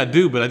 yeah, I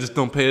do, but I just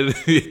don't pay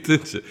any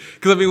attention.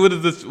 Because I mean, what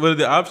are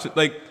the options?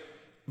 Like,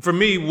 for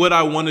me, what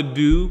I want to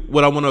do,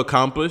 what I want to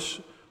accomplish,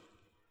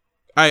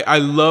 I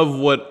love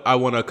what I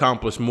want to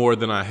accomplish more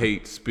than I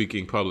hate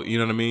speaking public. You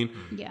know what I mean?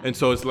 Yeah. And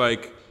so it's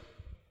like,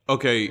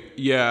 okay,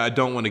 yeah, I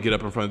don't want to get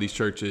up in front of these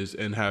churches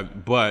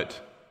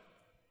but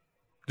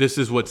this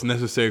is what's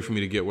necessary for me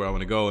to get where I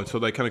want to go. And so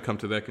they kind of come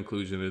to that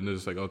conclusion, and they're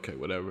just like, okay,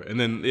 whatever. And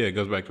then, it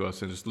goes back to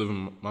us and just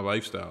living my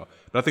lifestyle.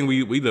 But I think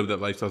we live that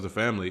lifestyle as a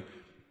family.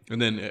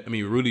 And then, I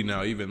mean, Rudy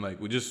now, even, like,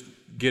 we just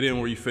get in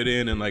where you fit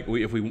in. And, like,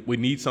 if we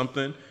need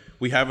something,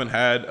 we haven't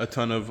had a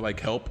ton of, like,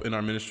 help in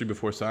our ministry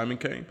before Simon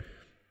came.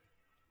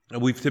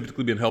 And we've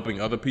typically been helping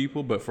other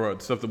people, but for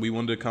stuff that we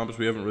wanted to accomplish,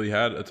 we haven't really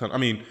had a ton. I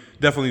mean,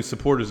 definitely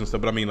supporters and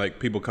stuff, but I mean, like,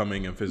 people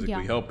coming and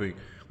physically helping.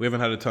 We haven't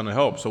had a ton of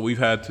help. So we've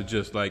had to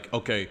just, like,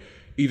 okay,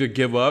 either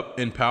give up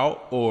and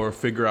pout or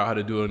figure out how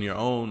to do it on your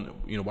own,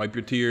 wipe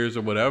your tears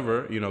or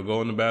whatever,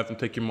 go in the bathroom,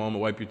 take your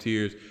moment, wipe your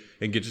tears,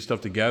 and get your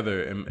stuff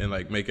together and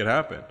like, make it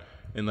happen.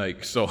 And,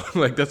 like, so,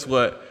 like, that's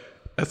what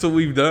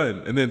we've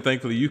done. And then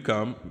thankfully you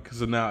come,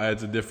 because it now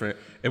adds a different,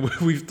 and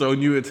we've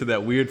thrown you into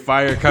that weird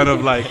fire kind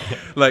of like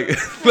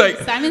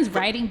Simon's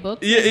writing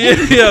books.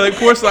 Yeah, like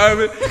poor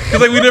Simon.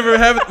 Because, like, we've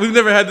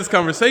never had this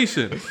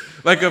conversation,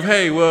 like, of,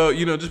 hey, well,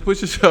 just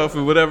push yourself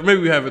and whatever. Maybe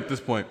we have at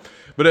this point.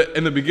 But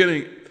in the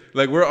beginning,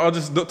 like, we're all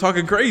just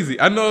talking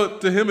crazy. I know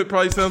to him it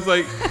probably sounds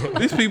like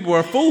these people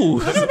are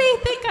fools. What do they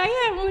think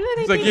I am? What do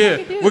they It's like, yeah,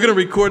 we're going to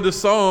record this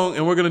song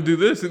and we're going to do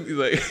this. And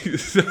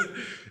he's like,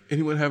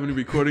 anyone have any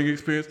recording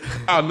experience?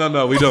 Oh,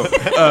 no, we don't.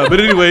 But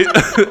anyway,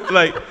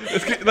 why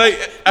is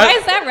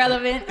that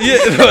relevant? Yeah,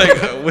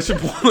 like, what's your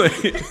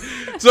point?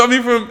 So, I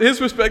mean, from his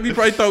perspective, he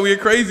probably thought we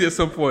were crazy at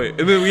some point.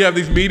 And then we have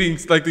these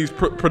meetings, like these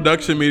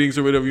production meetings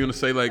or whatever you want to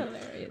say, like,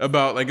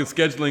 about, like, in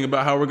scheduling,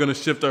 about how we're going to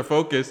shift our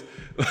focus.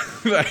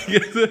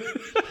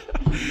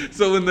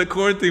 So when the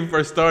quarantine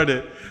first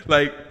started,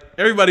 like,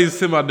 everybody's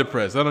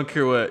semi-depressed. I don't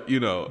care what,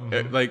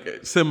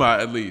 like, semi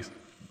at least.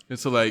 And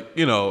so, like,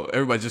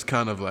 everybody's just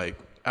kind of, like,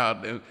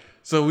 out. And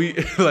so we,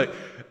 like,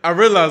 I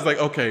realized, like,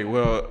 okay,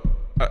 well,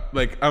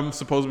 I'm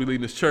supposed to be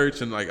leading this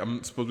church, and, like,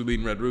 I'm supposed to be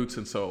leading Red Roots,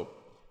 and so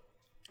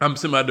I'm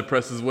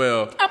semi-depressed as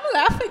well. I'm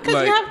laughing because,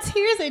 like, you have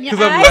tears in your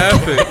eyes.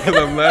 Because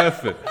I'm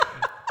laughing.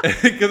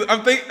 Because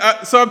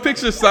I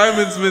picture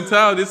Simon's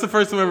mentality. It's the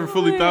first time I ever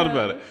fully thought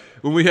about it.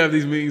 When we have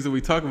these meetings and we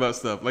talk about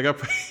stuff, like, I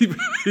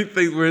probably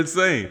think we're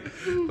insane.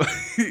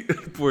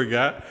 Like, poor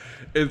guy.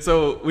 And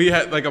so we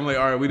had, like, I'm like,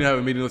 all right, we didn't have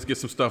a meeting. Let's get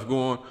some stuff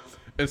going.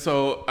 And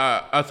so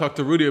I talked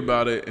to Rudy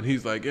about it, and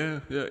he's like, yeah.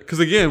 Because,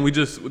 again,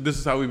 this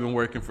is how we've been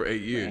working for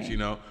 8 years,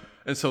 right.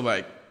 And so,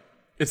 like,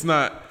 it's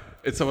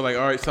so we're like,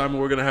 all right, Simon,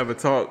 we're going to have a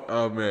talk.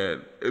 Oh,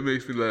 man, it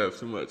makes me laugh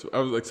so much. I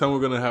was like, Simon, we're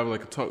going to have,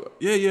 like, a talk.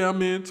 Yeah,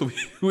 I'm in. So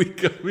we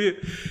come in,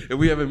 and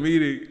we have a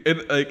meeting.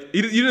 And, like,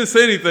 you didn't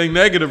say anything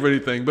negative or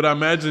anything, but I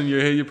imagine in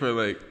your head, you're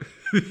probably like,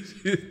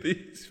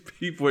 these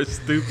people are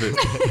stupid.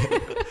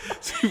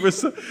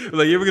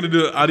 Like, you're ever going to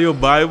do an audio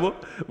Bible?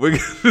 We're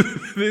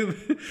gonna,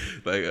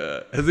 like,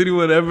 has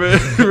anyone ever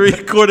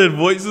recorded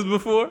voices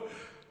before?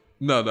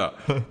 No.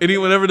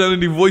 Anyone ever done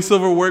any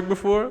voiceover work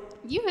before?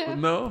 You have.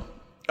 No?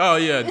 Oh,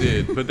 yeah, I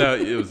did. But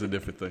it was a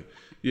different thing.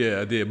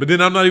 Yeah, I did. But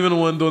then I'm not even the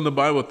one doing the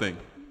Bible thing.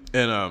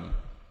 And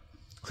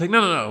it's like,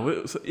 no.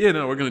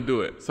 We're going to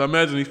do it. So I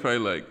imagine he's probably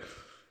like...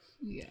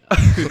 Yeah.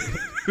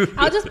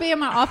 I'll just be in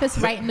my office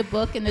writing the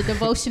book and the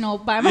devotional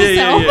by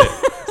myself. Yeah.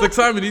 It's like,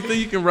 Simon, do you think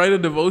you can write a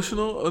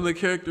devotional on the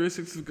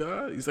characteristics of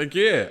God? He's like,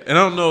 yeah. And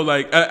I don't know,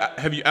 like,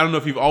 I don't know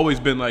if you've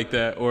always been like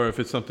that or if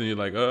it's something you're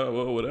like, oh,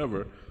 well,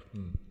 whatever.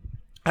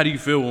 How do you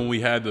feel when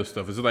we had those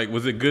stuff? Is it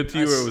was it good to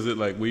you or was it,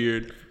 like,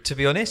 weird? To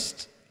be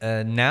honest,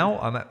 now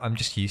I'm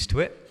just used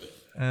to it.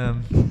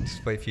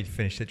 Just wait for you to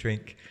finish the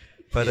drink.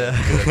 But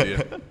Good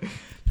idea.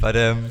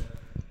 but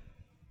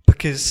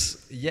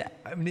because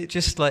I mean, it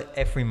just like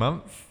every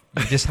month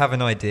you just have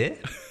an idea,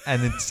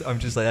 and I'm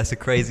just like, that's a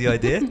crazy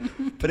idea,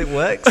 but it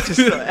works. Just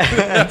like,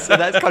 and so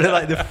that's kind of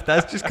like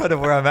that's just kind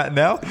of where I'm at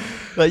now.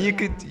 Like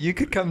you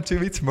could come to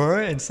me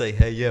tomorrow and say,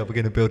 hey, yeah, we're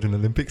going to build an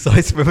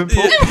Olympic-sized swimming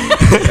pool,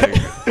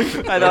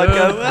 and I'll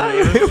go,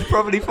 well, we'll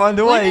probably find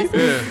a way.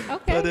 Yeah.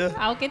 Okay, But,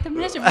 I'll get the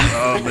measurements.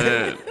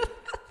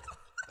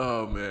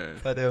 Oh man.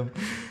 But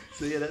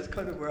so yeah, that's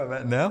kind of where I'm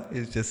at now.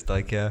 It's just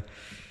like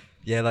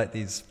like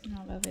these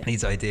I love it.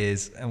 these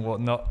ideas and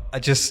whatnot.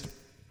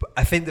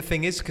 I think the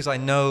thing is, because I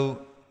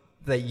know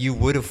that you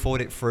would have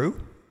thought it through.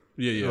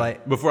 Yeah.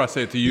 Like, before I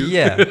say it to you.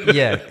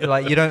 Yeah.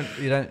 Like you don't.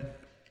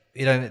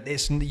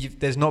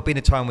 There's not been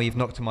a time where you've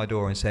knocked on my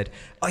door and said,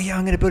 "Oh yeah,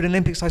 I'm going to build an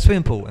Olympic-sized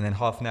swimming pool," and then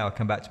half an hour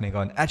come back to me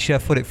going, "Actually, I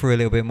thought it through a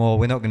little bit more.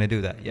 We're not going to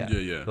do that."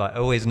 Yeah. Like I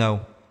always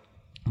know,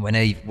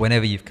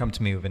 whenever you've come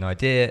to me with an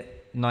idea,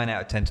 9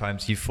 out of 10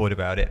 times you've thought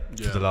about it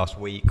for the last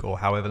week or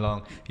however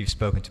long. You've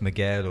spoken to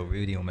Miguel or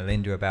Rudy or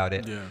Melinda about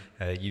it.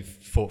 You've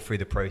thought through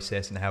the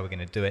process and how we're going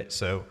to do it.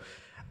 So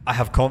I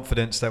have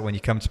confidence that when you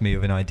come to me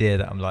with an idea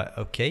that I'm like,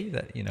 okay,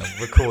 that,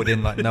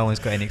 recording, like no one's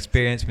got any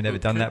experience. We've never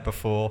done that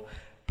before,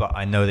 but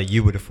I know that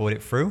you would have thought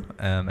it through.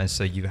 And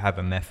so you have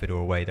a method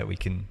or a way that we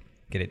can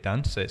get it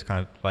done. So it's kind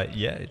of like,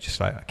 it's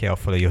just like, okay, I'll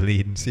follow your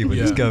lead and see where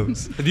this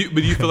goes. But do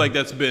you feel like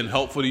that's been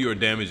helpful to you or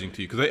damaging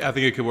to you? Because I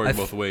think it could work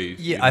both ways.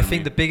 Yeah, I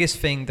think the biggest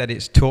thing that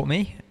it's taught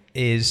me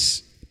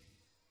is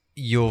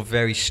you're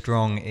very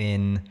strong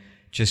in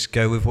just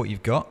go with what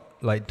you've got.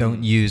 Like,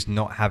 don't use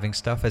not having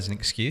stuff as an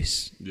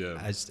excuse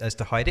as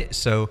to hide it.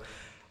 So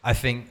I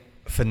think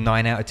for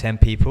 9 out of 10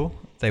 people,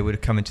 they would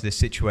have come into this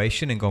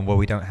situation and gone, well,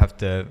 we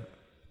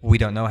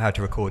don't know how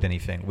to record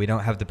anything. We don't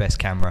have the best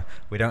camera.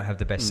 We don't have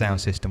the best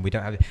sound system. We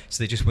don't have,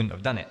 so they just wouldn't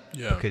have done it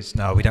because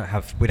we don't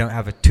have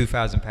a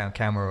 £2,000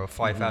 camera or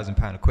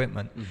 £5,000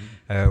 equipment.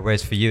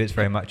 Whereas for you, it's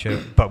very much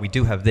but we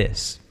do have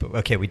this. But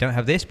okay, we don't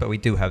have this, but we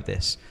do have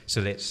this.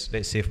 So let's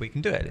see if we can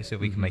do it. Let's see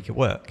if we can make it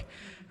work.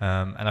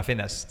 And I think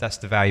that's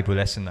the valuable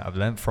lesson that I've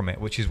learned from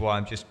it, which is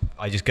why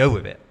I just go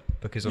with it.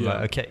 Because I'm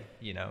like, okay,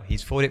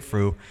 he's thought it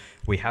through.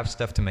 We have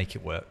stuff to make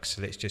it work,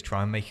 so let's just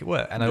try and make it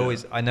work. And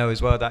I know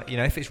as well that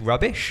if it's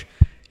rubbish,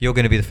 you're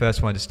going to be the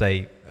first one to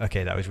say,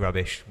 okay, that was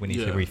rubbish. We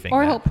need to rethink.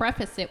 Or that. he'll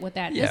preface it with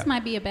that. This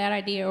might be a bad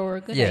idea or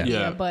a good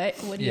idea, but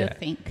what do you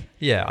think?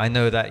 Yeah, I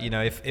know that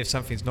if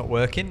something's not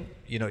working,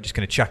 you're not just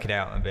going to chuck it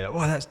out and be like,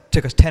 well, that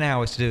took us 10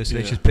 hours to do, so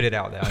let's just put it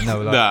out there. I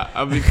know. Like,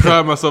 I've been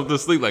crying myself to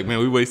sleep. Like, man,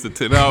 we wasted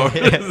 10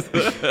 hours.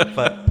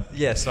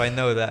 But so I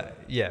know that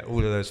all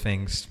of those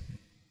things.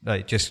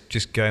 Like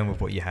just going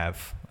with what you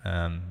have,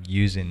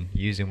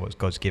 using what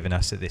God's given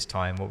us at this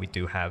time, what we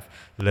do have,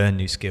 learn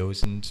new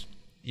skills and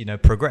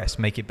progress,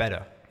 make it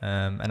better.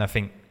 And I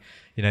think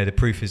the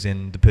proof is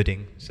in the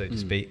pudding, so to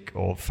speak,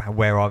 of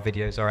where our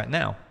videos are at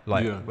now.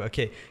 Like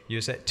okay, you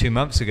said 2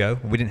 months ago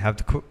we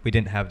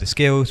didn't have the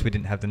skills, we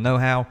didn't have the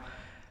know-how,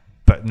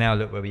 but now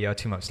look where we are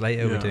 2 months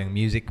later. We're doing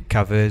music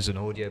covers and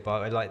audio,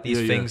 but like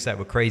these things that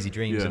were crazy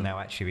dreams are now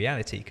actually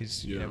reality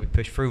because we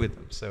pushed through with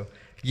them. So.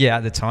 Yeah,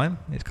 at the time,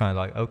 it's kind of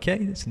like, okay,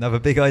 it's another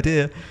big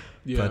idea.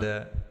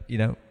 But,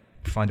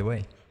 find a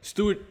way.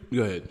 Stuart,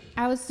 go ahead.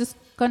 I was just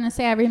going to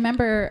say, I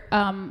remember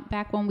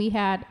back when we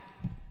had,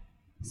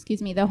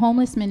 the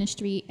homeless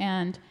ministry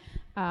and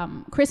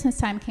Christmas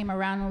time came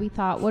around and we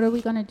thought, what are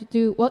we going to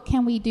do? What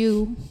can we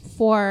do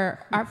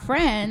for our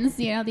friends?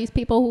 These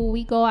people who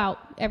we go out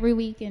every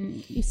week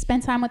and you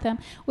spend time with them.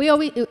 We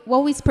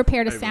always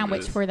prepared a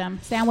sandwich for them,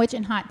 sandwich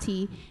and hot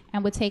tea,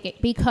 and would take it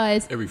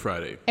because every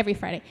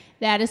Friday,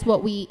 that is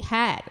what we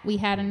had. We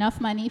had enough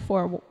money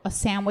for a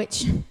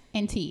sandwich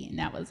and tea, and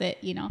that was it.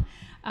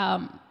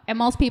 And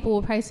most people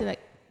will probably say like,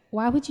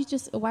 why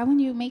wouldn't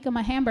you make them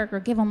a hamburger,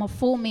 give them a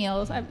full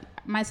meal?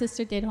 My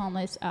sister did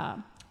homeless.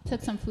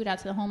 Took some food out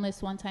to the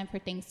homeless one time for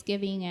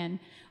Thanksgiving, and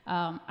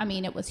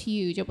it was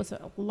huge. It was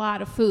a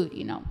lot of food,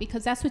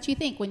 because that's what you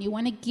think. When you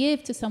want to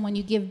give to someone,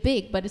 you give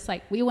big, but it's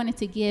like we wanted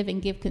to give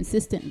and give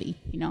consistently,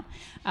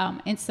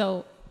 and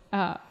so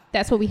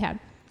that's what we had.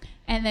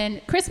 And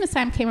then Christmas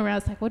time came around.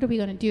 It's like, what are we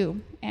going to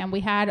do? And we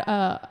had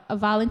a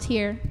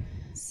volunteer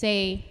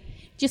say,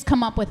 just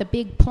come up with a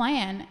big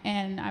plan.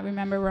 And I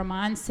remember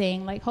Ramon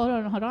saying, like, hold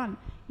on,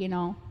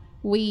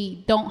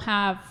 we don't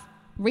have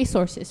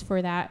resources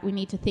for that. We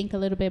need to think a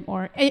little bit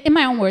more, in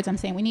my own words, I'm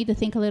saying we need to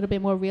think a little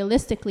bit more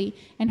realistically.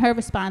 And her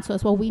response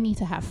was, well, we need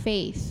to have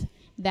faith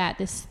that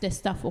this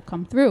stuff will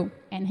come through.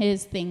 And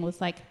his thing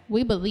was like,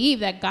 we believe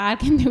that God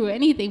can do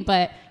anything,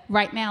 but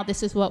right now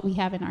this is what we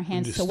have in our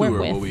hands to work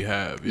with. What we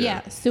have,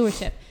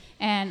 stewardship.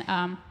 And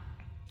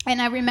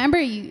I remember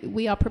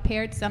we all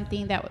prepared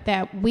something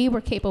that we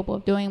were capable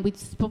of doing. We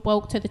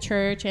spoke to the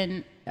church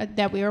and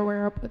that we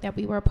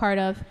were a part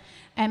of,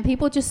 and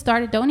people just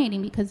started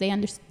donating because they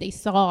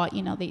saw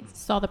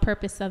the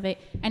purpose of it,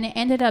 and it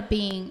ended up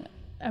being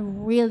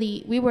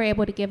we were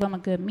able to give them a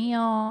good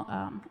meal.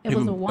 It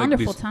was a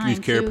wonderful time. These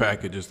care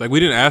packages, like we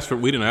didn't ask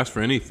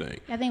for anything.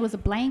 I think it was a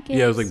blanket.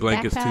 Yeah, it was like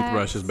blankets,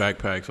 toothbrushes,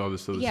 backpacks, all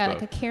this other stuff. Yeah,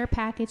 like a care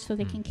package so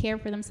they can care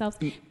for themselves.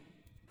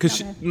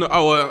 Because I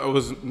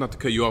was not to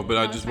cut you off, but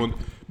I just want,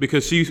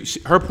 because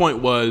her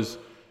point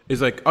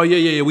is like, oh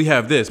yeah, we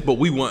have this, but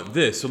we want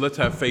this, so let's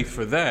have faith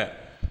for that.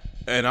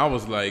 And I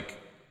was like,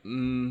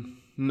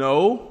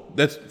 no,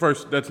 that's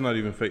not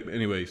even faith.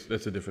 Anyways,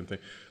 that's a different thing.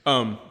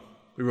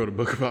 We wrote a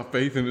book about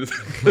faith,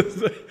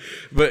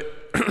 but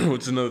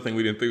which is another thing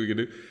we didn't think we could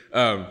do.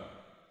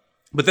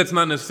 But that's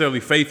not necessarily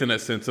faith in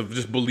that sense of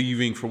just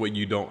believing for what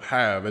you don't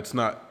have. It's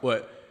not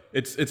what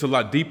it's a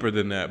lot deeper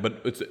than that.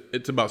 But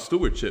it's about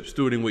stewardship,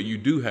 stewarding what you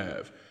do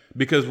have,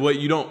 because what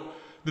you don't.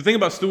 The thing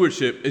about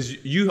stewardship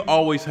is you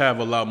always have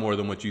a lot more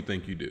than what you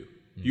think you do.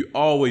 You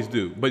always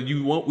do, but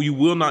you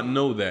will not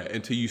know that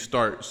until you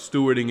start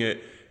stewarding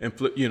it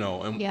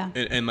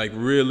and like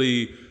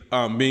really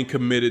being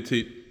committed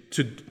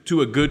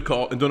to a good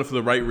call and doing it for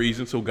the right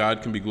reason, so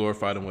God can be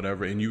glorified and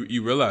whatever. And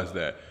you realize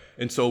that,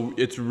 and so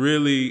it's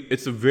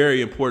a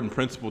very important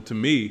principle to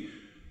me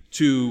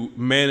to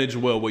manage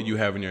well what you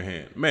have in your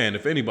hand. Man,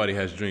 if anybody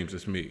has dreams,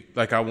 it's me.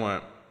 Like I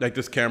want. Like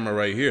this camera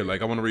right here,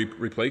 like I want to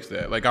replace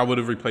that. Like I would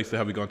have replaced it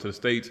had we gone to the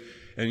States.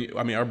 And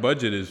I mean, our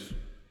budget is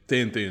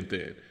thin.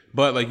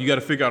 But like you got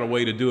to figure out a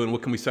way to do it. And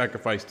what can we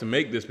sacrifice to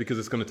make this? Because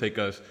it's going to take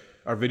us,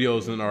 our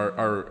videos and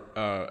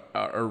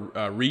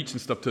our reach and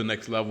stuff to the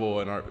next level,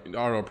 and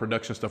our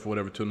production stuff or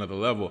whatever to another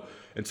level.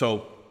 And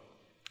so,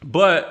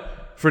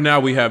 but for now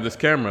we have this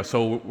camera,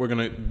 so we're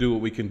going to do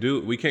what we can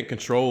do. We can't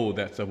control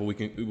that stuff, but we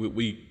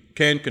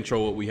can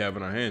control what we have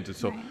in our hands. And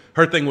so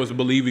her thing was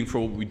believing for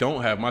what we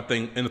don't have. My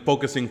thing and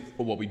focusing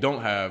for what we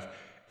don't have,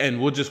 and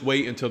we'll just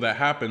wait until that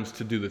happens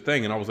to do the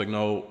thing. And I was like,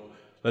 no,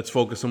 let's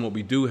focus on what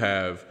we do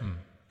have,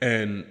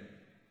 and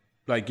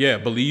like, yeah,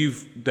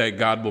 believe that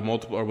God will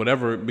multiply or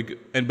whatever.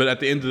 But at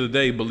the end of the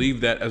day,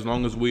 believe that as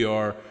long as we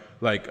are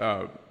like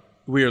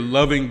we are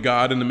loving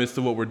God in the midst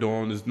of what we're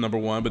doing is number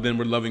one, but then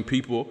we're loving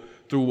people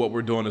through what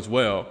we're doing as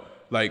well.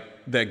 Like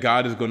that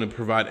God is going to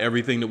provide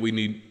everything that we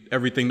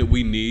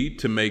need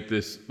to make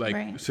this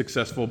like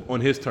successful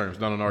on His terms,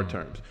 not on our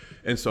terms.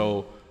 And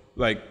so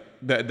like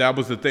that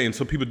was the thing. And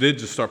so people did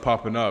just start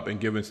popping up and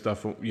giving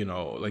stuff,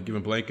 like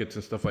giving blankets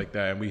and stuff like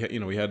that. And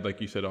we had like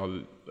you said, a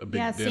big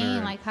dinner.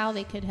 Seeing like how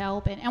they could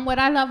help. And what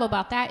I love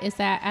about that is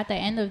that at the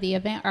end of the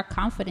event, our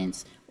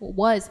confidence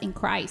was in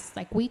Christ.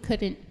 Like we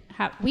couldn't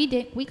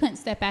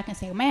step back and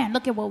say, man,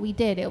 look at what we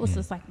did. It was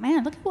just like,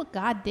 man, look at what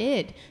God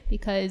did,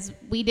 because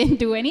we didn't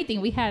do anything.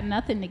 We had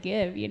nothing to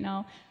give, We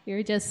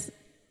were just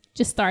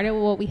started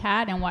with what we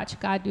had and watched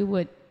God do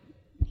what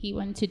He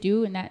wanted to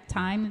do in that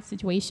time and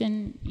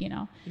situation,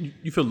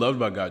 You feel loved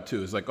by God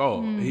too. It's like,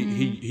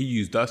 he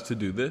used us to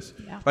do this.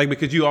 Yeah. Like,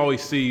 because you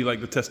always see like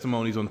the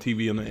testimonies on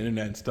TV and the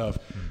internet and stuff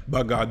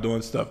about God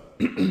doing stuff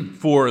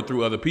for or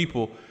through other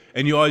people.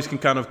 And you always can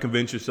kind of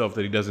convince yourself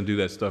that He doesn't do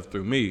that stuff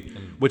through me,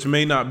 which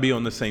may not be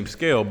on the same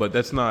scale, but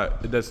that's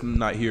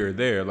not here or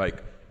there.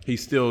 Like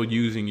He's still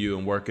using you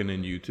and working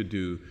in you to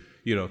do,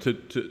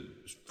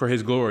 for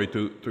His glory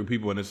through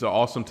people. And it's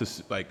awesome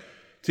to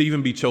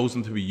even be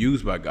chosen to be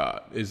used by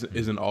God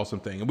is an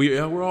awesome thing. And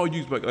we're all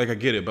used by, like, I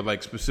get it, but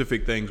like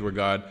specific things where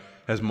God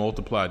has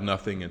multiplied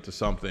nothing into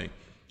something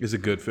is a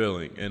good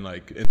feeling. And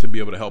to be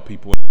able to help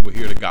people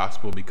hear the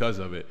gospel because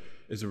of it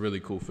is a really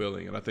cool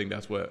feeling. And I think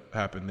that's what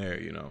happened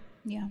there,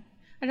 Yeah.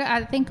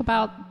 I think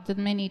about the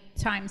many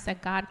times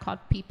that God called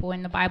people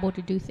in the Bible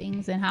to do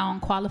things and how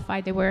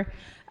unqualified they were.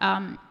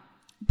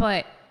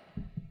 But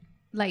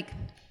like,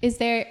 is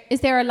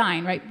there a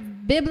line,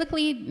 right?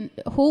 Biblically,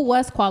 who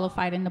was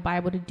qualified in the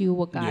Bible to do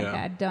what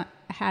God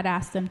had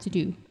asked them to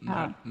do?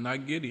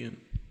 Not Gideon,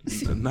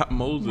 not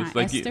Moses,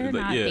 not Esther,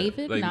 not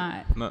David,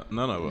 not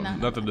none of them,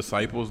 not the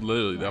disciples.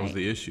 Literally, that was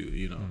the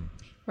issue,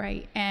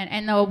 Right,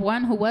 and the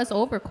one who was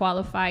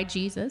overqualified,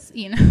 Jesus,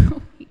 he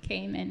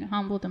came and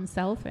humbled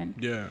himself and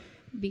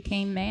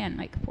became man,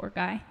 like poor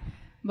guy.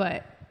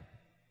 But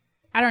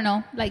I don't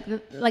know,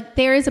 like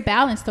there is a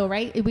balance though,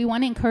 right? We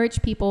want to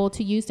encourage people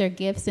to use their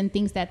gifts and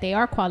things that they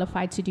are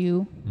qualified to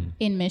do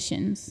in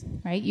missions,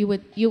 right? You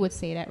would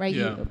say that, right?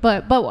 Yeah.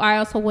 But I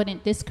also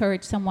wouldn't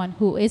discourage someone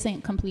who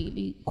isn't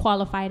completely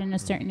qualified in a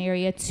certain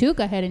area to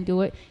go ahead and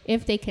do it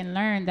if they can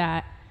learn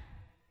that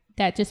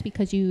just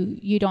because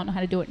you don't know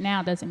how to do it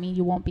now doesn't mean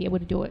you won't be able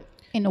to do it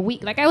in a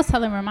week. Like I was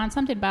telling Ramon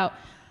something about,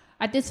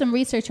 I did some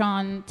research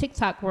on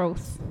TikTok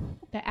growth,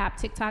 the app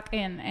TikTok,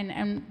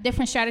 and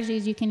different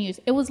strategies you can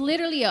use. It was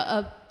literally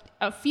a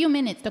few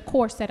minutes. The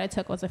course that I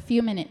took was a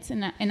few minutes,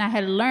 and I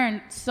had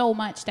learned so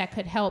much that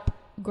could help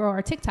grow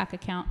our TikTok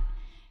account.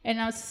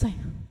 And I was just like,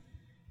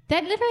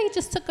 that literally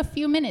just took a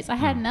few minutes. I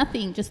had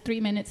nothing just 3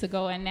 minutes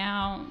ago, and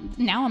now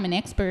I'm an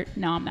expert.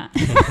 No, I'm not.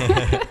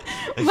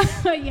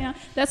 But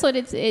that's what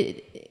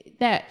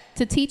that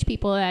to teach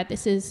people that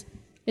this is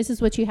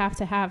what you have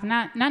to have.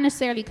 Not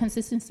necessarily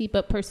consistency,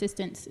 but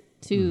persistence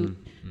to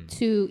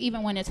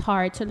even when it's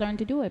hard, to learn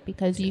to do it,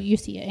 because you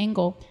see an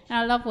angle. And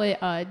I love what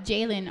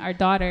Jalen, our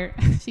daughter,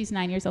 she's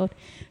 9 years old,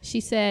 she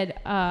said,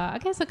 I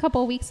guess a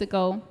couple of weeks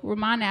ago,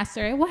 Ramon asked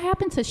her, what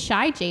happened to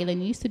shy Jalen?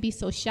 You used to be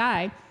so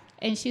shy.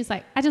 And she's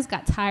like, I just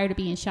got tired of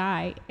being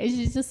shy. And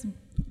she just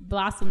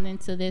blossomed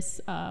into this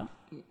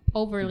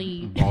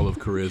overly ball of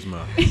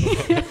charisma.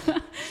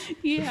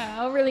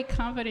 Yeah, overly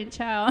confident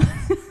child.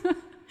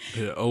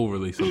 Yeah,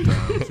 overly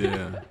sometimes.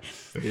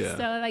 Yeah.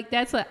 So like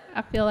that's what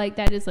I feel like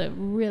that is a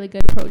really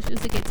good approach,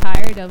 just to get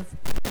tired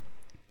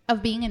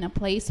of being in a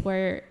place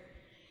where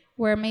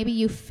maybe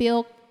you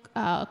feel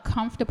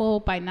comfortable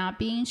by not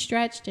being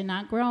stretched and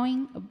not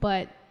growing,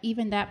 but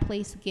even that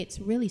place gets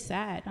really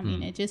sad. I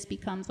mean, it just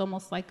becomes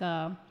almost like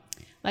a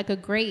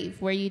grave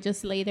where you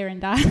just lay there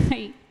and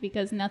die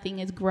because nothing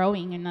is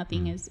growing and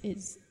nothing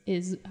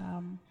is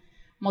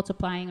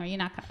multiplying, or you're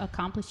not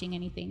accomplishing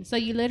anything. So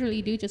you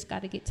literally do just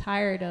got to get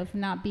tired of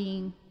not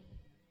being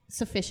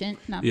sufficient,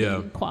 not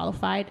being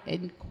qualified,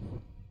 and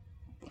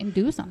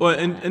do something. Well,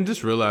 and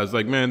just realize,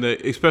 like, man,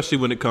 that especially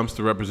when it comes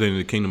to representing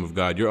the kingdom of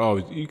God,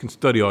 you can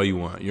study all you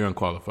want. You're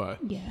unqualified.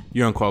 Yeah.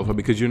 You're unqualified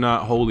because you're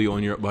not wholly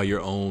under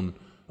your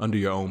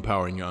own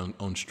power and your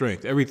own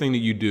strength. Everything that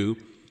you do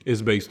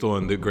is based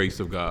on the grace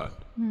of God.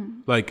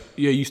 Like,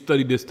 yeah, you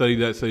study this, study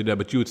that,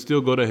 but you would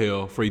still go to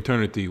hell for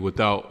eternity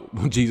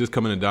without Jesus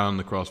coming and dying on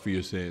the cross for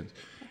your sins.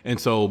 And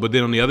so, but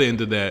then on the other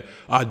end of that,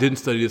 I didn't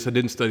study this, I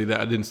didn't study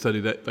that, I didn't study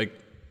that. Like,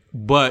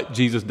 but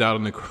Jesus died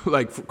on the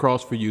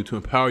cross for you to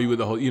empower you with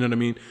the whole, you know what I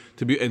mean?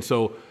 And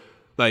so,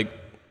 like,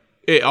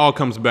 it all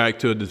comes back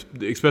to,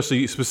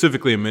 especially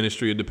specifically in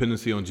ministry, a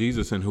dependency on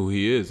Jesus and who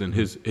He is, and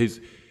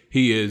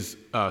He is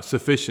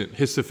sufficient.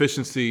 His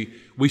sufficiency,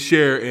 we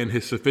share in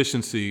His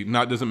sufficiency.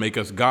 Doesn't make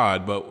us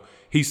God, but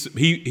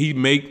He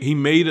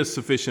made us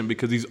sufficient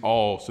because He's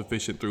all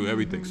sufficient through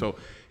everything. So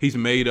He's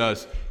made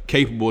us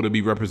capable to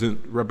be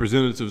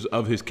representatives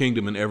of His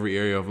kingdom in every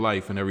area of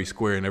life, and every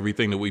square and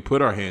everything that we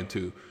put our hand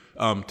to.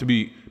 To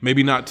be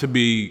maybe not to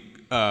be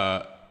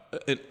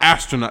an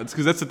astronaut,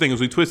 because that's the thing, is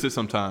we twist it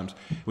sometimes.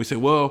 We say,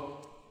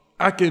 well,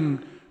 I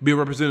can be a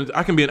representative.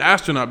 I can be an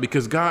astronaut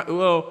because God.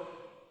 Well,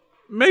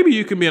 maybe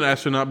you can be an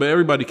astronaut, but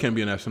everybody can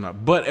be an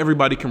astronaut. But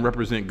everybody can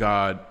represent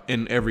God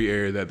in every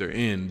area that they're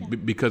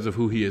in because of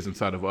who He is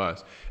inside of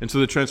us. And so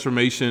the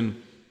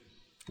transformation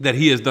that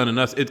He has done in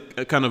us,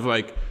 it kind of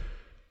like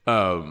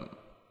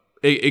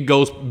it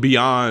goes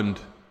beyond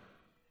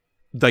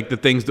like the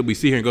things that we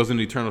see here, and goes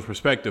into eternal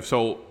perspective.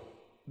 So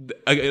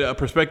a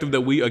perspective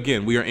that we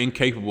are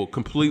incapable,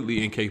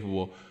 completely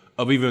incapable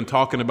of even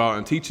talking about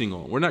and teaching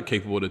on. We're not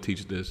capable to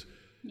teach this.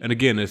 And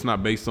again, it's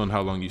not based on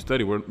how long you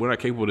study. We're not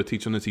capable to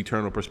teach on this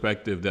eternal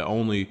perspective that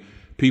only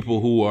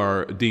people who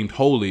are deemed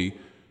holy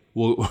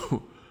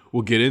will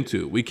get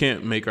into. We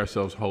can't make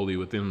ourselves holy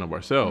within and of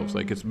ourselves.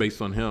 Like, it's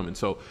based on Him. And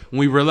so when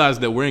we realize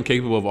that we're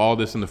incapable of all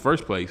this in the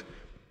first place,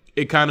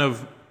 it kind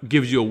of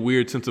gives you a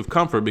weird sense of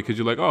comfort, because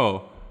you're like,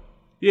 oh,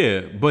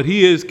 yeah, but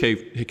He is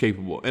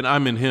capable, and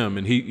I'm in Him,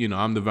 and He,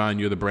 I'm the vine,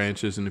 you're the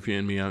branches, and if you're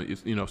in me,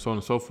 so on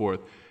and so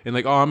forth. And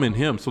like, oh, I'm in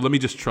Him, so let me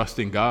just trust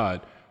in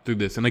God through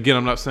this. And again,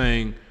 I'm not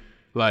saying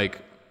like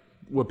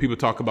what people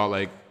talk about,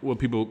 like what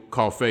people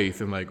call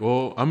faith, and like,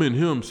 oh, I'm in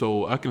Him,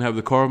 so I can have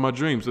the car of my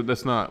dreams.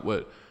 That's not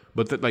what,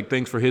 but like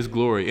things for His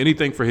glory,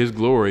 anything for His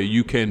glory,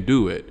 you can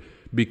do it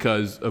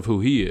because of who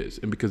He is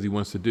and because He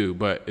wants to do.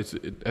 But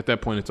at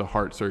that point, it's a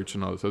heart search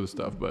and all this other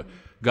stuff. But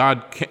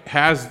God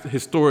has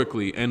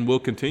historically and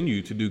will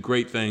continue to do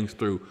great things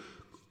through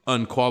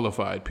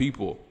unqualified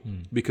people,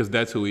 because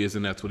that's who He is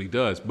and that's what He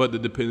does. But the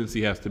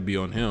dependency has to be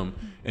on Him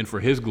and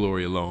for His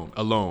glory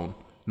alone,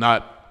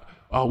 not,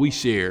 oh, we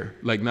share,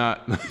 like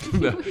not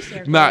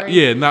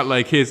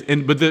like His.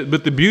 And but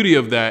the beauty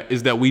of that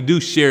is that we do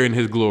share in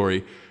His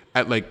glory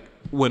at, like,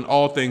 when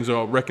all things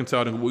are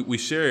reconciled, and we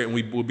share it, and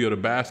we will be able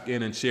to bask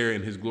in and share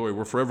in His glory.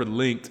 We're forever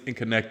linked and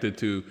connected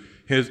to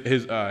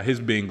His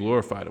being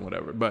glorified and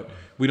whatever. But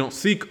we don't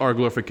seek our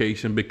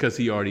glorification because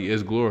He already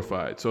is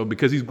glorified. So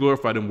because He's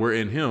glorified and we're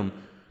in Him,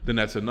 then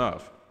that's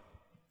enough.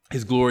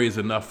 His glory is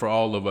enough for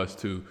all of us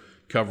to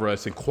cover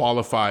us and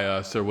qualify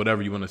us, or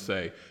whatever you want to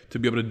say, to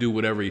be able to do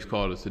whatever He's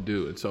called us to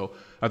do. And so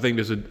I think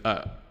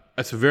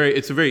it's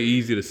very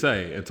easy to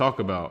say and talk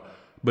about,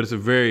 but it's a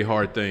very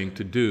hard thing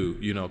to do.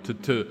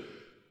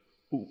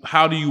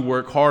 How do you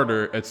work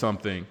harder at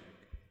something?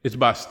 It's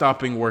by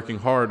stopping working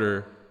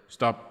harder.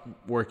 Stop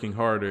working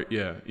harder.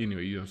 Yeah.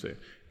 Anyway, you know what I'm saying?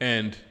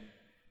 And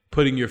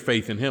putting your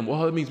faith in Him.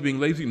 Well, that means being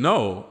lazy.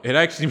 No, it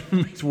actually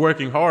means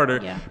working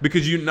harder,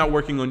 because you're not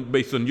working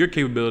based on your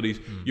capabilities.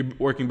 You're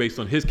working based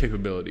on His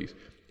capabilities.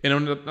 And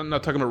I'm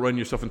not talking about running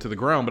yourself into the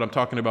ground, but I'm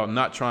talking about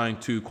not trying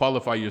to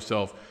qualify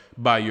yourself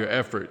by your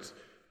efforts.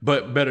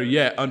 But better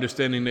yet,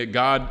 understanding that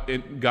God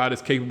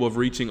is capable of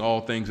reaching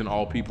all things and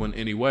all people in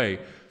any way.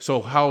 So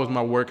how is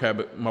my work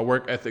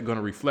ethic going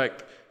to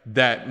reflect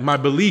that, my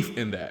belief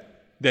in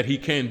that He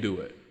can do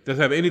it?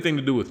 Doesn't have anything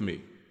to do with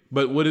me.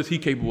 But what is He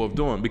capable of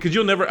doing? Because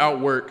you'll never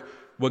outwork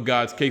what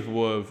God's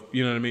capable of,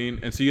 you know what I mean?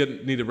 And so you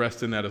need to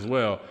rest in that as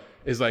well.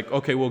 It's like,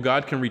 okay, well,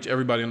 God can reach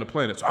everybody on the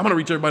planet. So I'm going to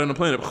reach everybody on the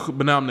planet,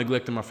 but now I'm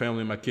neglecting my family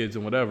and my kids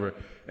and whatever.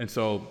 And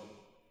so,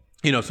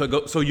 you know,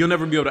 so you'll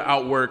never be able to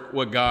outwork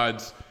what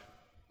God's,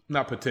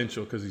 not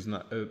potential, because he's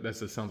not, that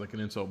just sounds like an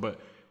insult, but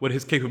what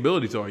his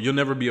capabilities are. You'll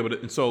never be able to.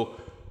 And so,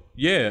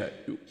 yeah,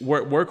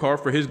 work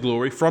hard for his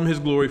glory, from his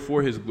glory,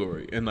 for his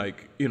glory. And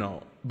like, you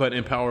know, but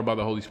empowered by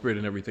the Holy Spirit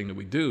in everything that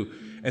we do.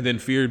 And then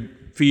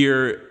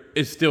fear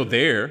is still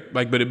there,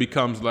 like, but it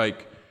becomes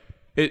like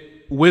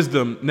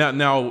wisdom.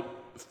 Now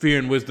fear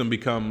and wisdom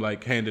become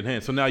like hand in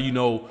hand. So now you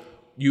know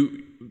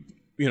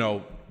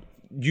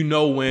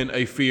when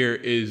a fear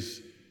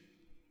is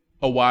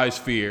a wise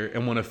fear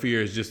and when a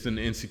fear is just an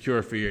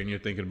insecure fear and you're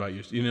thinking about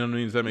you know what I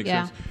mean? Does that make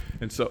sense?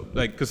 And so,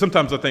 like, because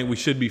sometimes I think we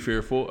should be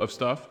fearful of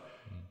stuff.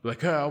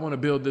 Like, I want to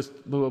build this,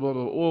 blah, blah, blah,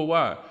 blah. Or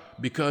why?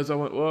 Because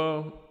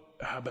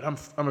but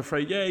I'm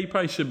afraid. Yeah, you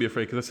probably should be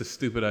afraid because that's a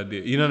stupid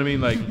idea. You know what I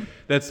mean? Like,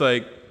 that's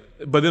like,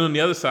 but then on the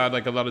other side,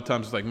 like a lot of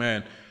times it's like,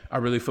 man, I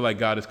really feel like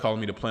God is calling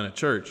me to plant a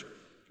church,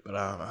 but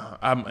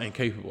I'm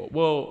incapable.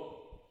 Well,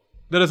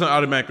 that doesn't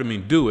automatically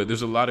mean do it.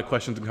 There's a lot of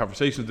questions and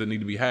conversations that need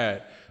to be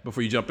had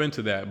before you jump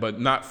into that. But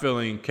not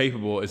feeling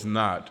capable is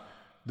not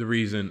the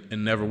reason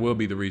and never will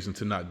be the reason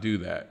to not do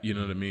that. You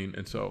know what I mean?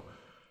 And so,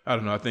 I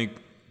don't know. I think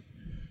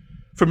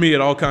for me,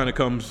 it all kind of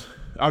comes,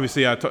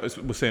 obviously I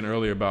was saying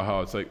earlier about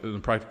how it's like on a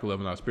practical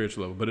level, not a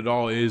spiritual level, but it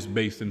all is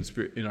based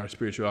in our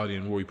spirituality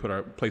and where we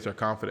place our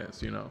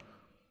confidence, you know?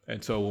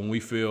 And so when we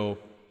feel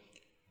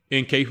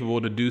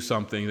incapable to do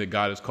something that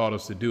God has called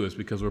us to do, it's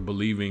because we're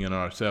believing in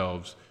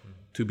ourselves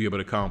to be able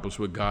to accomplish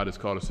what God has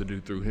called us to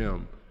do through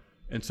him.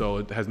 And so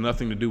it has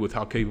nothing to do with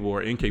how capable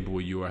or incapable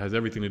you are. It has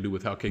everything to do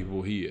with how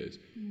capable he is.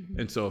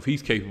 Mm-hmm. And so if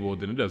he's capable,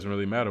 then it doesn't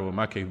really matter what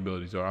my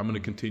capabilities are. I'm going to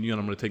continue and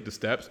I'm going to take the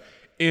steps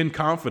in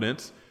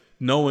confidence,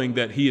 knowing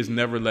that he has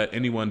never let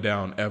anyone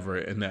down ever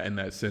in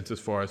that sense, as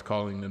far as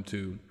calling them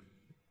to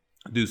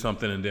do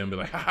something and then be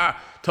like,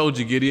 told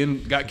you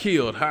Gideon got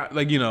killed.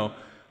 Like, you know,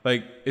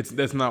 like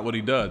that's not what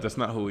he does. That's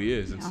not who he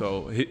is. And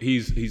so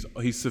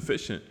he's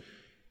sufficient.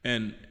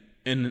 And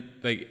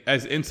like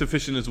as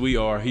insufficient as we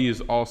are, he is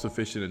all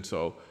sufficient. And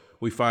so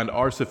we find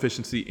our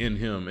sufficiency in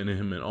him and in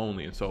him and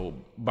only. And so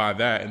by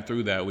that and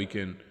through that, we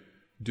can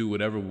do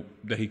whatever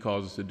that he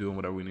calls us to do and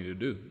whatever we need to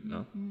do, you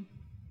know? Mm-hmm.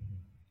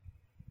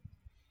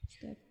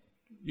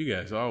 You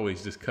guys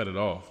always just cut it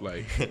off.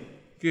 Like,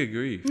 good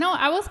grief. No,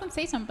 I was going to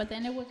say something, but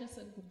then it would just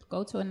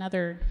go to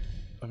another.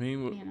 I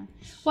mean, you know.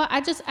 Well,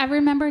 I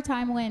remember a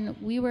time when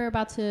we were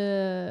about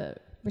to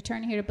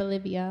return here to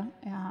Bolivia,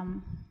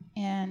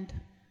 and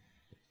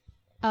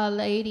a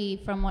lady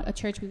from a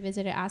church we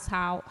visited asked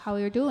how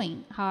we were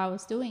doing, how I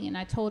was doing, and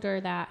I told her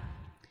that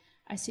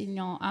I said, you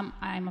know,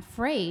 I'm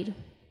afraid,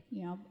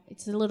 you know,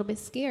 it's a little bit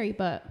scary,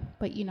 but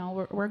you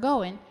know, we're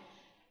going.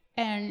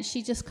 And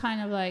she just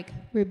kind of like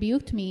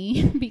rebuked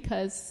me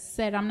because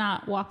said I'm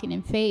not walking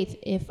in faith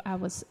if I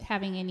was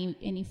having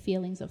any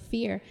feelings of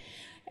fear.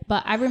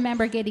 But I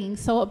remember getting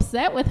so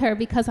upset with her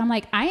because I'm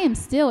like, I am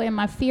still in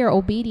my fear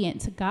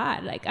obedient to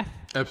God. Like,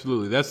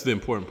 absolutely, that's the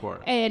important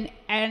part. And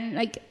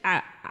like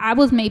I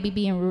was maybe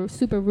being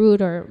super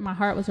rude, or my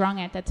heart was wrong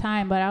at that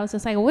time. But I was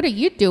just like, what are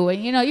you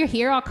doing? You know, you're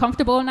here all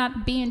comfortable,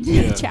 not being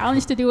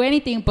challenged to do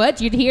anything.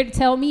 But you're here to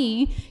tell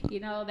me,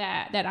 you know,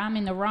 that I'm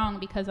in the wrong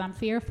because I'm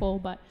fearful.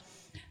 But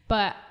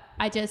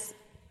I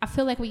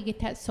feel like we get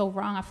that so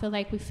wrong. I feel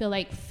like we feel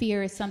like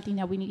fear is something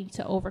that we need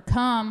to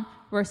overcome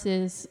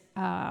versus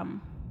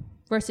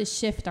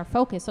shift our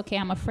focus. Okay,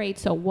 I'm afraid,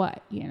 so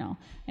what? You know,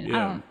 and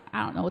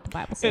I don't know what the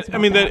Bible says. I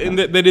mean,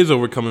 that is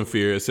overcoming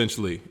fear.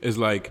 Essentially, is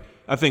like,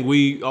 I think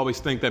we always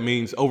think that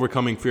means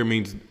overcoming fear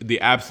means the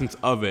absence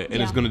of it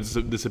and it's going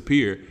to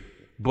disappear,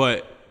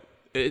 but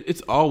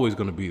it's always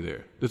going to be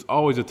there. There's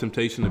always a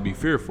temptation to be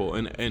fearful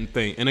and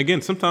think. And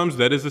again, sometimes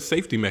that is a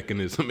safety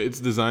mechanism. It's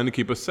designed to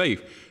keep us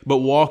safe. But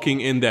walking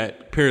in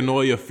that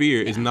paranoia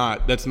fear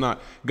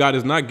God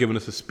has not given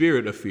us a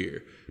spirit of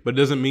fear. But it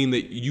doesn't mean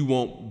that you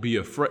won't be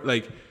afraid.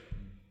 Like,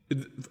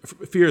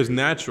 fear is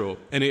natural,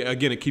 and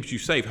it keeps you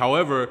safe.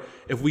 However,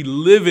 if we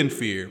live in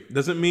fear,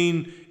 doesn't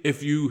mean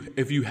if you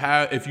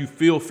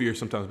feel fear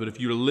sometimes, but if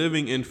you're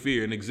living in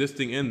fear and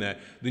existing in that,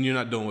 then you're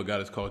not doing what God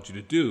has called you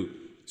to do.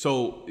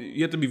 So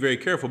you have to be very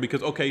careful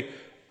because, okay,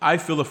 I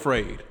feel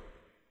afraid.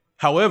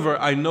 However,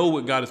 I know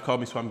what God has called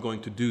me, so I'm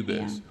going to do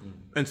this. Yeah.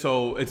 And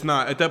so it's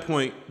not, at that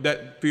point,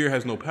 that fear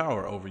has no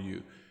power over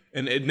you.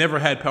 And it never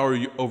had power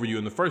over you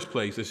in the first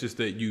place. It's just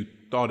that you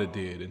thought it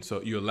did, and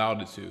so you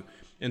allowed it to.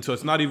 And so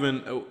it's not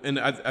even, and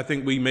I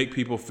think we make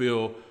people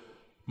feel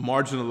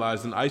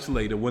marginalized and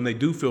isolated when they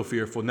do feel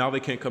fearful. Now they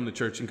can't come to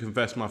church and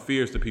confess my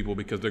fears to people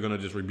because they're going to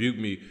just rebuke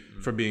me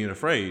for being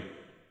afraid.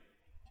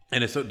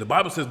 And it's, the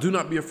Bible says, do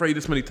not be afraid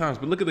this many times.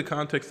 But look at the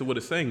context of what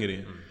it's saying it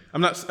in.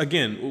 I'm not,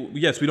 again,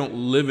 yes, we don't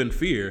live in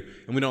fear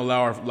and we don't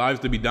allow our lives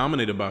to be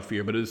dominated by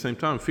fear. But at the same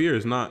time, fear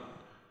is not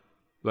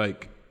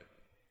like,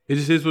 it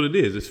just is what it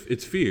is.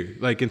 It's fear.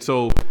 Like, and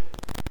so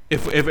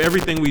if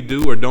everything we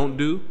do or don't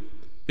do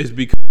is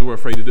because we're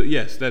afraid to do it.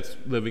 Yes, that's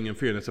living in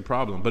fear. That's a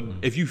problem. But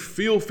if you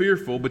feel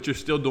fearful, but you're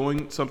still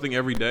doing something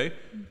every day,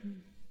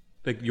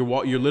 like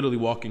you're literally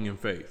walking in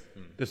faith.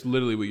 That's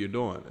literally what you're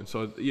doing. And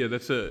so, yeah,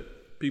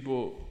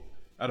 people,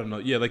 I don't know.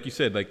 Yeah, like you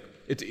said, like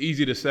it's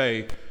easy to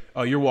say,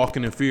 oh, you're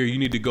walking in fear. You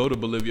need to go to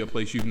Bolivia, a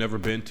place you've never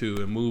been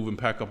to, and move and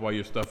pack up all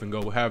your stuff and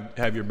go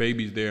have your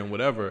babies there and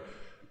whatever.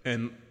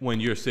 And when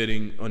you're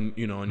sitting on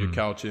your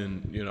couch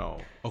in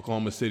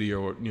Oklahoma City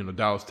or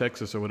Dallas,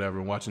 Texas or whatever,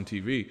 and watching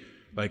TV,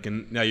 like,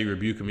 and now you're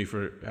rebuking me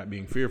for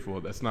being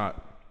fearful. That's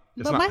not.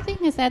 But my thing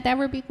is that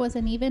rebuke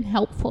wasn't even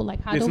helpful.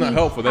 Like, how do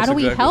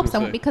we help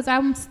someone? Because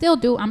I'm still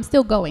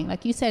going.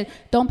 Like you said,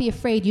 don't be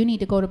afraid. You need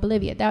to go to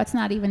Bolivia. That's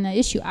not even the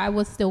issue. I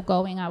was still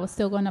going. I was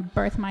still going to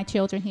birth my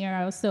children here.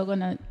 I was still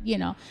going to,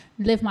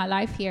 live my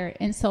life here.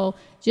 And so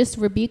just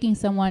rebuking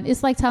someone,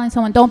 it's like telling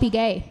someone, don't be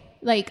gay.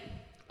 Like,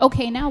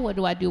 okay, now what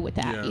do I do with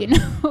that? Yeah.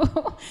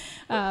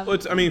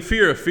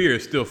 Fear of fear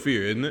is still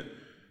fear, isn't it?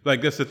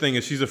 Like, that's the thing,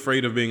 is she's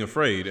afraid of being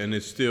afraid, and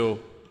you're still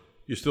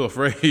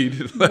afraid.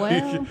 Like,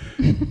 well,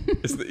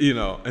 it's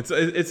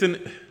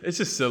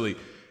just silly,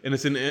 and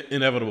it's an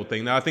inevitable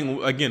thing. Now, I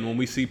think again, when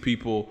we see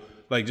people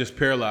like just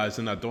paralyzed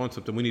and not doing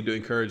something, we need to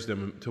encourage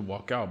them to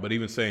walk out. But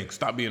even saying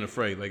stop being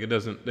afraid, like, it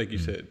doesn't, like you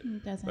said,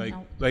 it doesn't like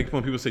help. like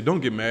when people say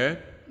don't get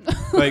mad,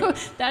 like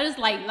that is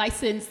like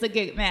license to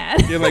get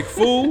mad. Yeah, like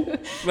fool,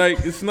 like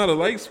it's not a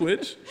light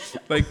switch.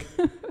 Like,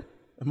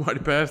 I'm already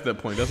past that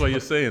point. That's why you're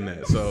saying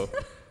that. So.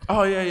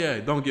 Oh, yeah,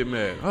 don't get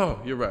mad. Oh,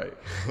 you're right.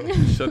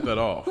 Shut that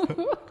off.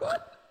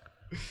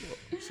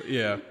 So,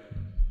 yeah.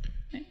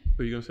 What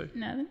are you going to say?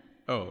 Nothing.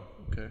 Oh,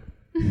 okay.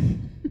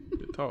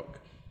 Good talk.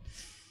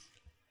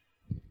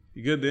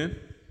 You good then?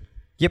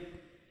 Yep.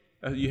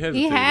 You hesitated.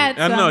 He had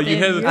something. I know, you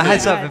hesitated. I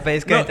had something, but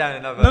it's going down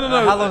another.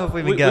 No. How long have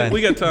we been going?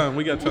 We got time.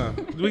 We got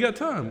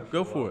time.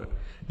 Go for it.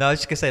 No, I was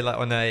just going to say, like,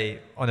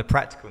 on a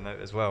practical note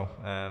as well,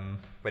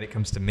 when it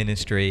comes to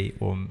ministry,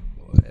 or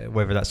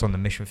whether that's on the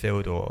mission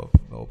field or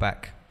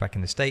back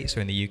in the States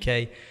or in the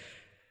UK,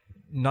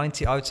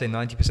 I would say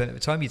 90% of the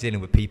time you're dealing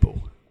with people.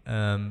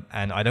 And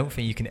I don't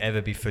think you can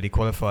ever be fully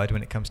qualified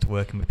when it comes to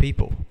working with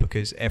people,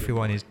 because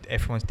everyone's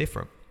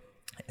different.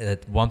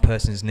 One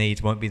person's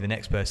needs won't be the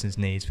next person's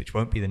needs, which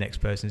won't be the next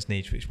person's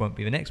needs, which won't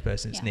be the next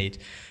person's needs.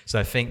 So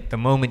I think the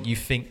moment you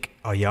think,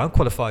 oh yeah, I'm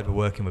qualified for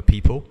working with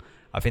people,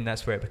 I think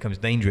that's where it becomes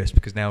dangerous,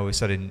 because now all of a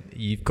sudden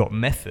you've got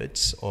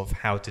methods of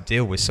how to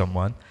deal with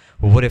someone.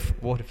 Well, what if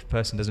a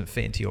person doesn't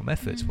fit into your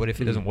methods? What if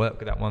it doesn't work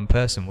with that one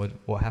person?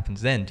 What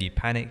happens then? Do you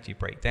panic? Do you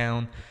break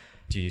down?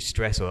 Do you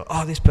stress? Or,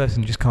 oh, this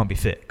person just can't be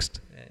fixed.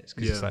 It's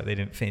because it's like they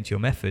didn't fit into your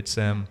methods.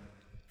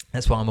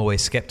 That's why I'm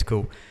always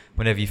skeptical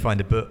whenever you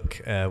find a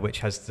book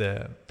which has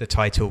the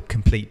title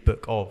Complete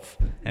Book of.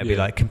 It'll be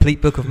like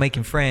Complete Book of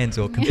Making Friends,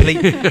 or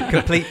Complete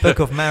Book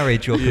of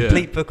Marriage, or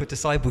Complete Book of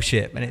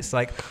Discipleship. And it's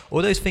like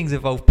all those things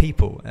involve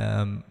people.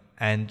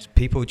 And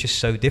people are just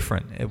so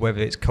different,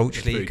 whether it's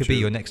culturally, it could be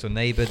your next door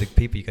neighbor, the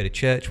people you go to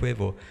church with,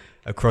 or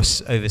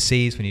across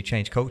overseas when you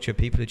change culture,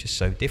 people are just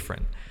so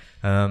different.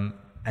 And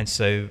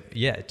so,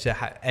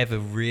 to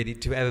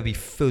ever be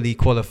fully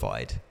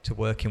qualified to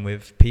working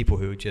with people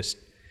who are just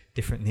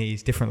different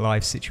needs, different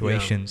life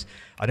situations,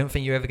 I don't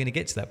think you're ever going to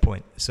get to that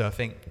point. So I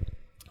think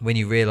when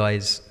you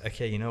realize,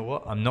 okay, you know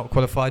what, I'm not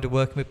qualified to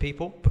working with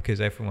people because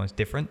everyone's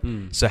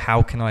different. So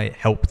how can I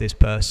help this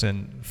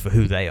person for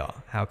who they are?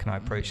 How can I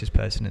approach this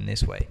person in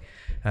this way?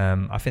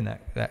 I think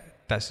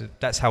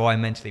that's how I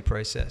mentally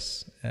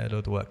process a lot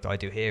of the work that I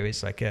do here.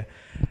 Is like,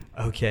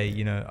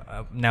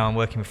 now I'm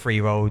working with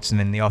 3-year-olds, and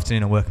then in the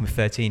afternoon I'm working with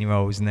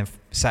 13-year-olds, and then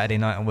Saturday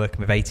night I'm working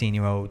with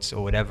 18-year-olds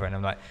or whatever. And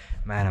I'm like,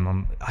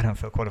 man, I don't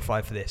feel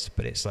qualified for this.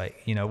 But it's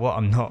like, you know what,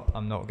 I'm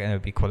not going to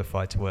be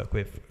qualified to work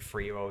with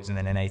 3-year-olds and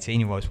then an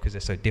 18-year-olds because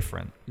they're so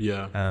different.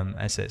 Yeah.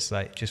 And so it's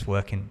like just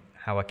working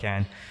how I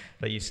can,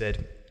 like you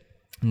said,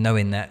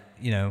 knowing that,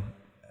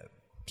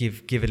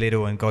 give a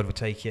little and God will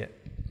take it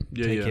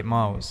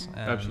miles.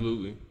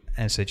 Absolutely.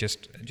 And so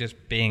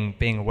just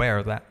being aware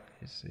of that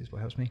is what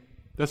helps me.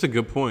 That's a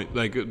good point.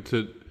 Like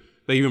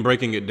even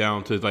breaking it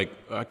down to like,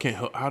 I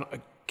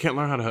can't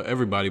learn how to help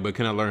everybody, but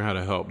can I learn how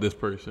to help this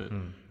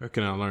person, or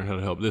can I learn how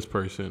to help this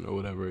person, or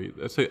whatever?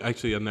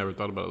 Actually, I never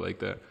thought about it like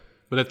that.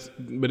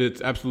 But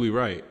it's absolutely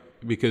right,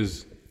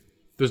 because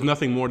there's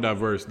nothing more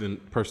diverse than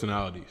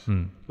personalities.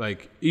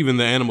 Like even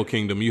the animal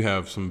kingdom, you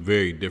have some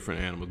very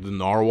different animals. The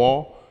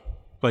narwhal,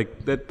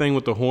 like that thing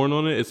with the horn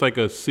on it, it's like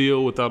a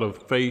seal without a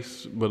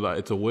face, but like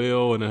it's a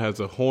whale and it has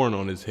a horn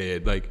on its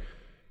head. Like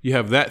you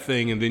have that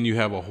thing, and then you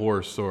have a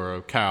horse or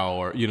a cow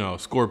or a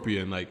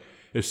scorpion. Like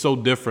it's so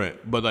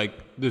different, but like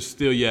there's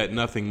still yet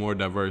nothing more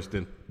diverse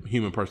than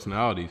human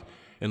personalities.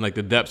 And like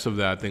the depths of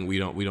that, I think we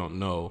don't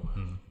know.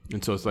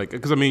 And so it's like,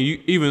 because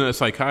even a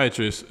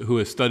psychiatrist who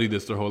has studied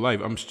this their whole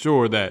life, I'm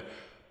sure that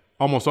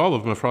almost all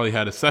of them have probably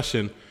had a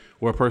session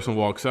where a person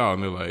walks out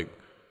and they're like,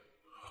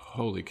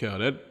 holy cow,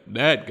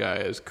 that guy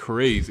is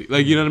crazy.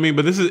 Like, you know what I mean?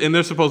 But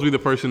they're supposed to be the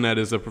person that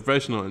is a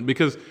professional, and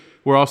because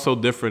we're all so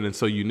different and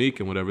so unique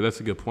and whatever. That's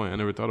a good point. I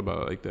never thought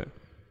about it like that.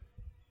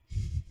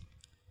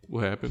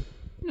 What happened?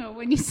 No,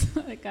 when you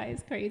saw that guy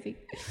is crazy.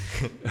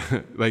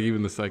 Like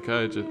even the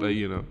psychiatrist, like,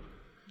 you know.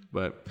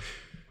 But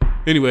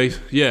anyways,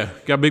 yeah,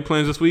 got big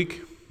plans this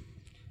week.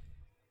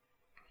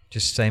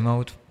 Just same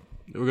old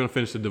We're gonna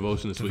finish the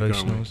devotion this week, aren't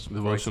we? devotionals,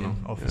 Devotional.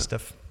 writing, office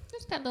stuff.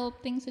 Just got little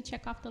things to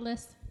check off the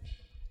list.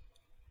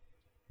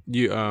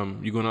 You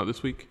going out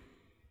this week?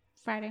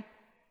 Friday.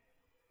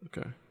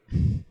 Okay.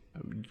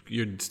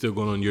 You're still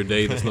going on your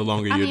day. That's no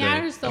longer I your mean, day.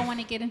 I just don't want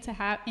to get into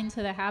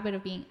the habit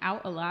of being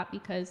out a lot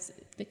because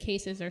the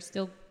cases are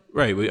still.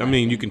 Right. But, I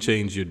mean, you can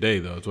change your day,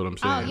 though. That's what I'm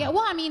saying. Oh yeah.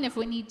 Well, I mean, if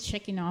we need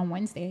chicken on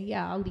Wednesday,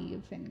 yeah, I'll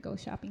leave and go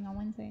shopping on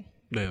Wednesday.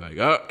 They're like,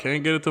 oh,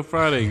 can't get it till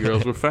Friday,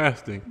 girls. We're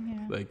fasting.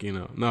 Yeah. Like, you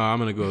know, no, I'm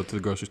gonna go to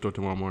the grocery store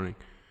tomorrow morning,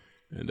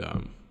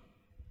 and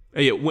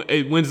hey,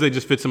 Wednesday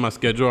just fits in my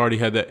schedule. I already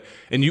had that,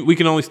 and we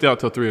can only stay out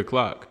till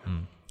 3:00.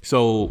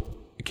 So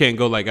I can't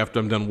go like after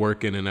I'm done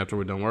working and after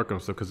we're done working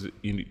and stuff because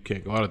you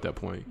can't go out at that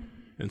point.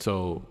 And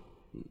so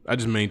I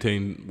just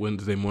maintain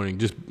Wednesday morning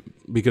just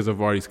because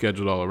I've already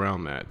scheduled all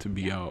around that to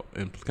be out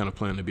and kind of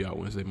plan to be out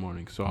Wednesday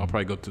morning. So I'll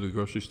probably go to the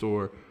grocery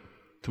store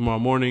tomorrow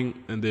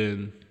morning, and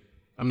then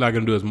I'm not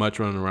going to do as much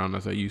running around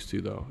as I used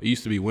to, though. It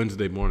used to be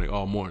Wednesday morning,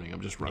 all morning.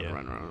 I'm just running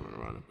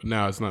around. But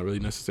now it's not really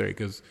necessary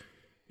because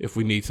if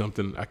we need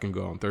something, I can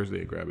go on Thursday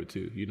and grab it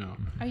too, you know.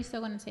 Are you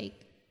still going to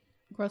take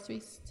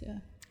groceries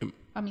to?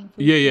 Food?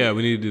 Yeah,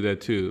 we need to do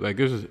that too. Like,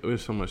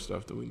 there's so much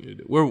stuff that we need to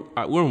do.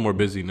 We're more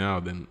busy now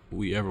than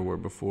we ever were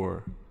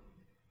before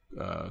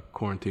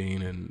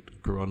quarantine and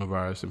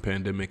coronavirus and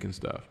pandemic and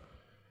stuff.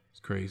 It's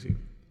crazy.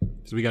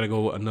 So we got to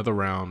go another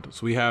round.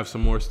 So we have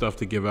some more stuff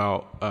to give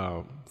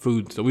out,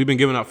 food. So we've been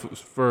giving out,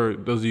 for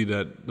those of you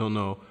that don't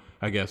know,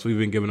 I guess, we've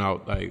been giving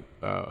out, like,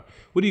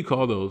 what do you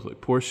call those?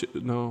 Like portion?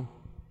 No.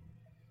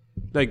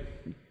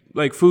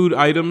 Like food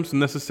items,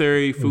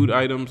 necessary food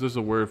items. There's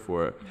a word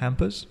for it.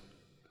 Hampers?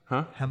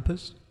 Huh?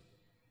 Hampers?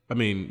 I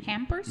mean,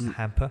 Hampers?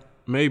 Hamper?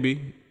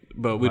 maybe,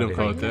 but we Might don't be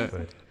call a it that.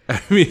 word.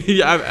 I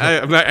mean,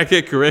 I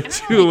can't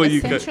correct you Like when you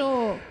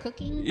essential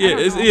cooking. I Yeah, don't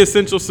it's know. the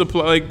essential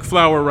supply, like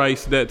flour,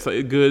 rice, that's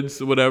like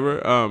goods, whatever.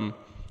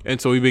 And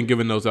so we've been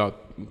giving those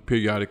out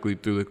periodically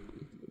through the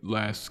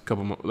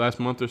last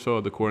month or so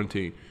of the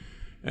quarantine.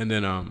 And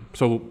then,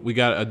 so we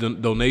got a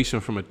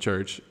donation from a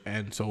church,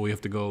 and so we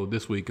have to go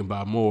this week and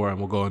buy more, and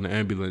we'll go in the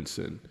ambulance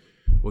and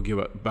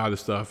we'll buy the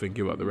stuff and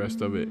give out the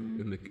rest of it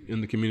in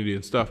the community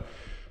and stuff.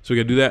 So we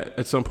got to do that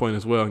at some point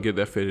as well and get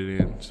that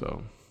fitted in.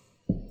 So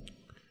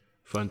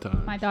fun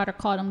time. My daughter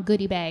called them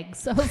goodie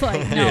bags. I was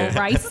like, no,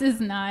 rice is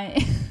not.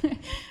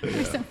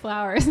 Rice and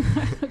flour is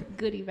not a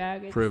goodie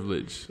bag. It's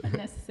Privilege.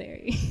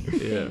 unnecessary.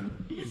 Yeah,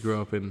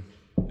 grew up in.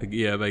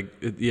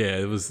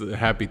 It was a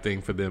happy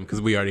thing for them because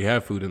we already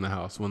have food in the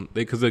house.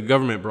 Because the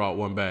government brought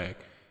one bag,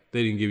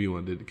 they didn't give you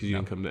one, did? Because you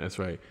didn't come. That's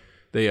right.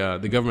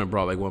 The government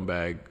brought like one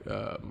bag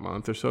a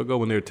month or so ago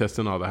when they were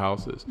testing all the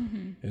houses,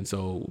 and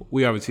so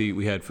we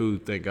had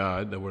food. Thank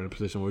God that we're in a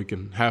position where we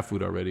can have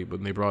food already. But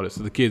when they brought it,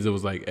 so the kids, it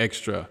was like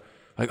extra,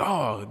 like,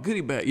 oh,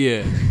 goodie bag,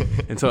 yeah.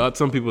 And so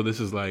some people,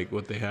 this is like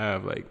what they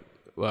have. Like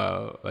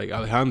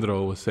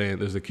Alejandro was saying,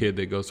 there's a kid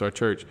that goes to our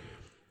church.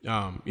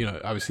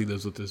 Obviously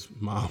lives with his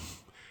mom.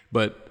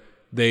 But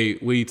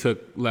we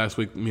took last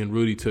week, me and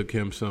Rudy took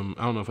him some,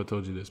 I don't know if I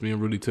told you this, me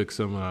and Rudy took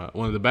some,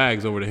 one of the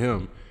bags over to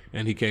him,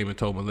 and he came and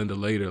told Melinda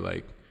later,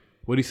 like,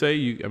 what'd he say?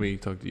 He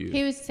talked to you.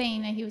 He was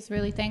saying that he was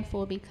really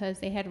thankful because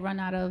they had run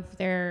out of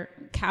their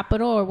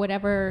capital or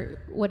whatever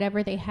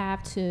they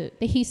have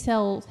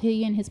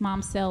he and his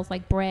mom sells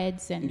like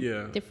breads and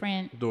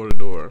different. Door to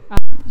door.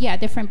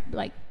 Different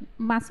like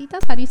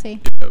masitas, how do you say?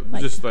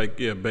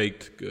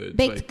 Baked goods.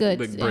 Baked goods.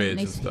 Like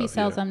breads and stuff. He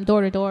sells them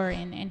door to door,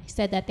 and he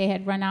said that they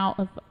had run out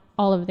of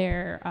all of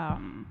their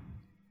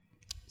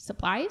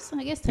supplies,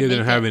 I guess. They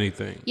didn't have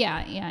anything. Yeah,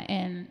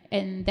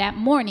 and that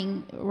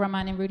morning,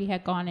 Rahman and Rudy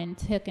had gone and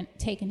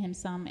taken him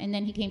some, and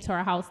then he came to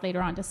our house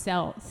later on to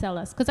sell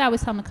us, because I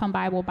always tell him to come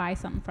by, we'll buy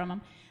something from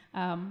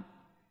him.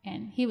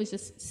 And he was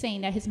just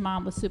saying that his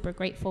mom was super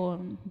grateful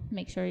and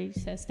make sure he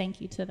says thank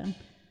you to them.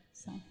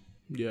 So.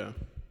 Yeah.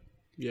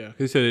 Because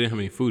he said they didn't have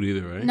any food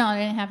either, right? No,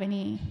 they didn't have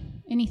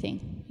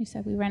anything. He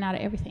said we ran out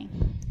of everything.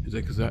 Is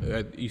that because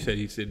he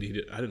said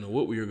I didn't know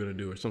what we were going to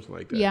do or something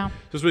like that. Yeah. So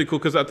it's really cool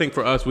because I think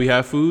for us, we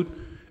have food.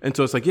 And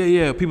so it's like,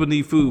 people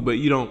need food, but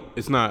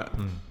it's not,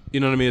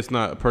 you know what I mean? It's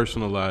not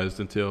personalized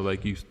until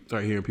like you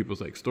start hearing people's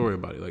like story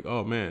about it. Like,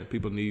 oh man,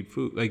 people need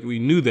food. Like we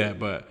knew that,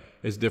 but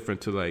it's different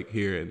to like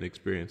hear it and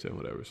experience it and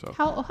whatever. So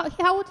How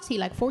old is he?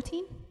 Like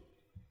 14?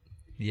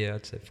 Yeah,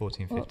 I'd say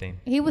 14, 15.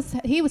 Well,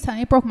 he was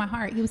telling, it broke my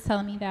heart. He was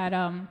telling me that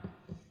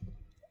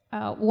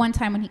one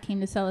time when he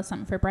came to sell us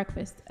something for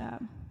breakfast,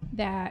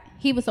 that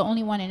he was the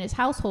only one in his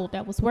household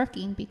that was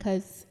working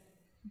because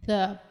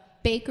the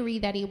bakery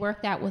that he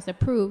worked at was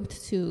approved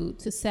to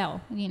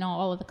sell.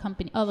 All of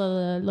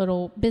the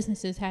little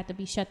businesses had to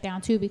be shut down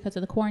too because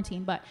of the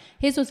quarantine, but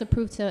his was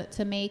approved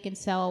to make and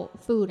sell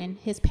food, and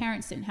his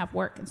parents didn't have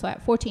work. And so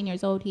at 14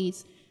 years old,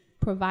 he's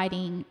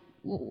providing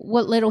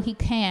what little he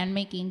can,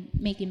 making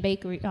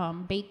bakery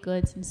baked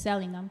goods and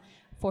selling them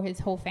for his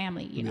whole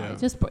family. You know,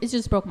 Yeah. it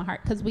just broke my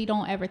heart because we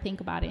don't ever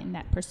think about it in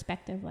that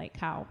perspective, like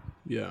how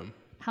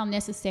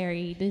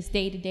necessary this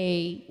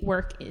day-to-day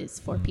work is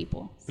for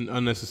people. An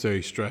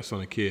unnecessary stress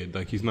on a kid.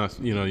 Like he's not,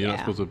 you know, you're not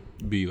Yeah. supposed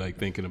to be like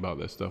thinking about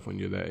that stuff when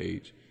you're that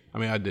age. I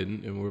mean, I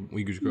didn't, and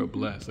we just grew up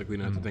blessed. Like we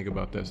didn't have to think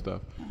about that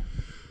stuff.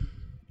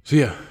 So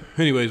yeah.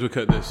 Anyways, we'll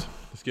cut this.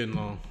 It's getting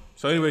long.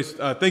 So anyways,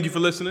 thank you for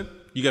listening.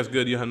 You guys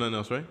good? You have nothing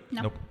else, right?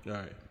 No. Nope. All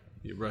right.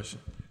 You're rushing.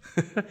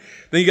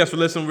 Thank you guys for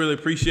listening. Really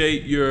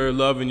appreciate your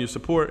love and your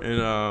support and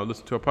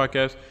listen to our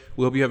podcast.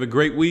 We hope you have a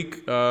great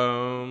week.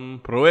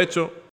 Provecho.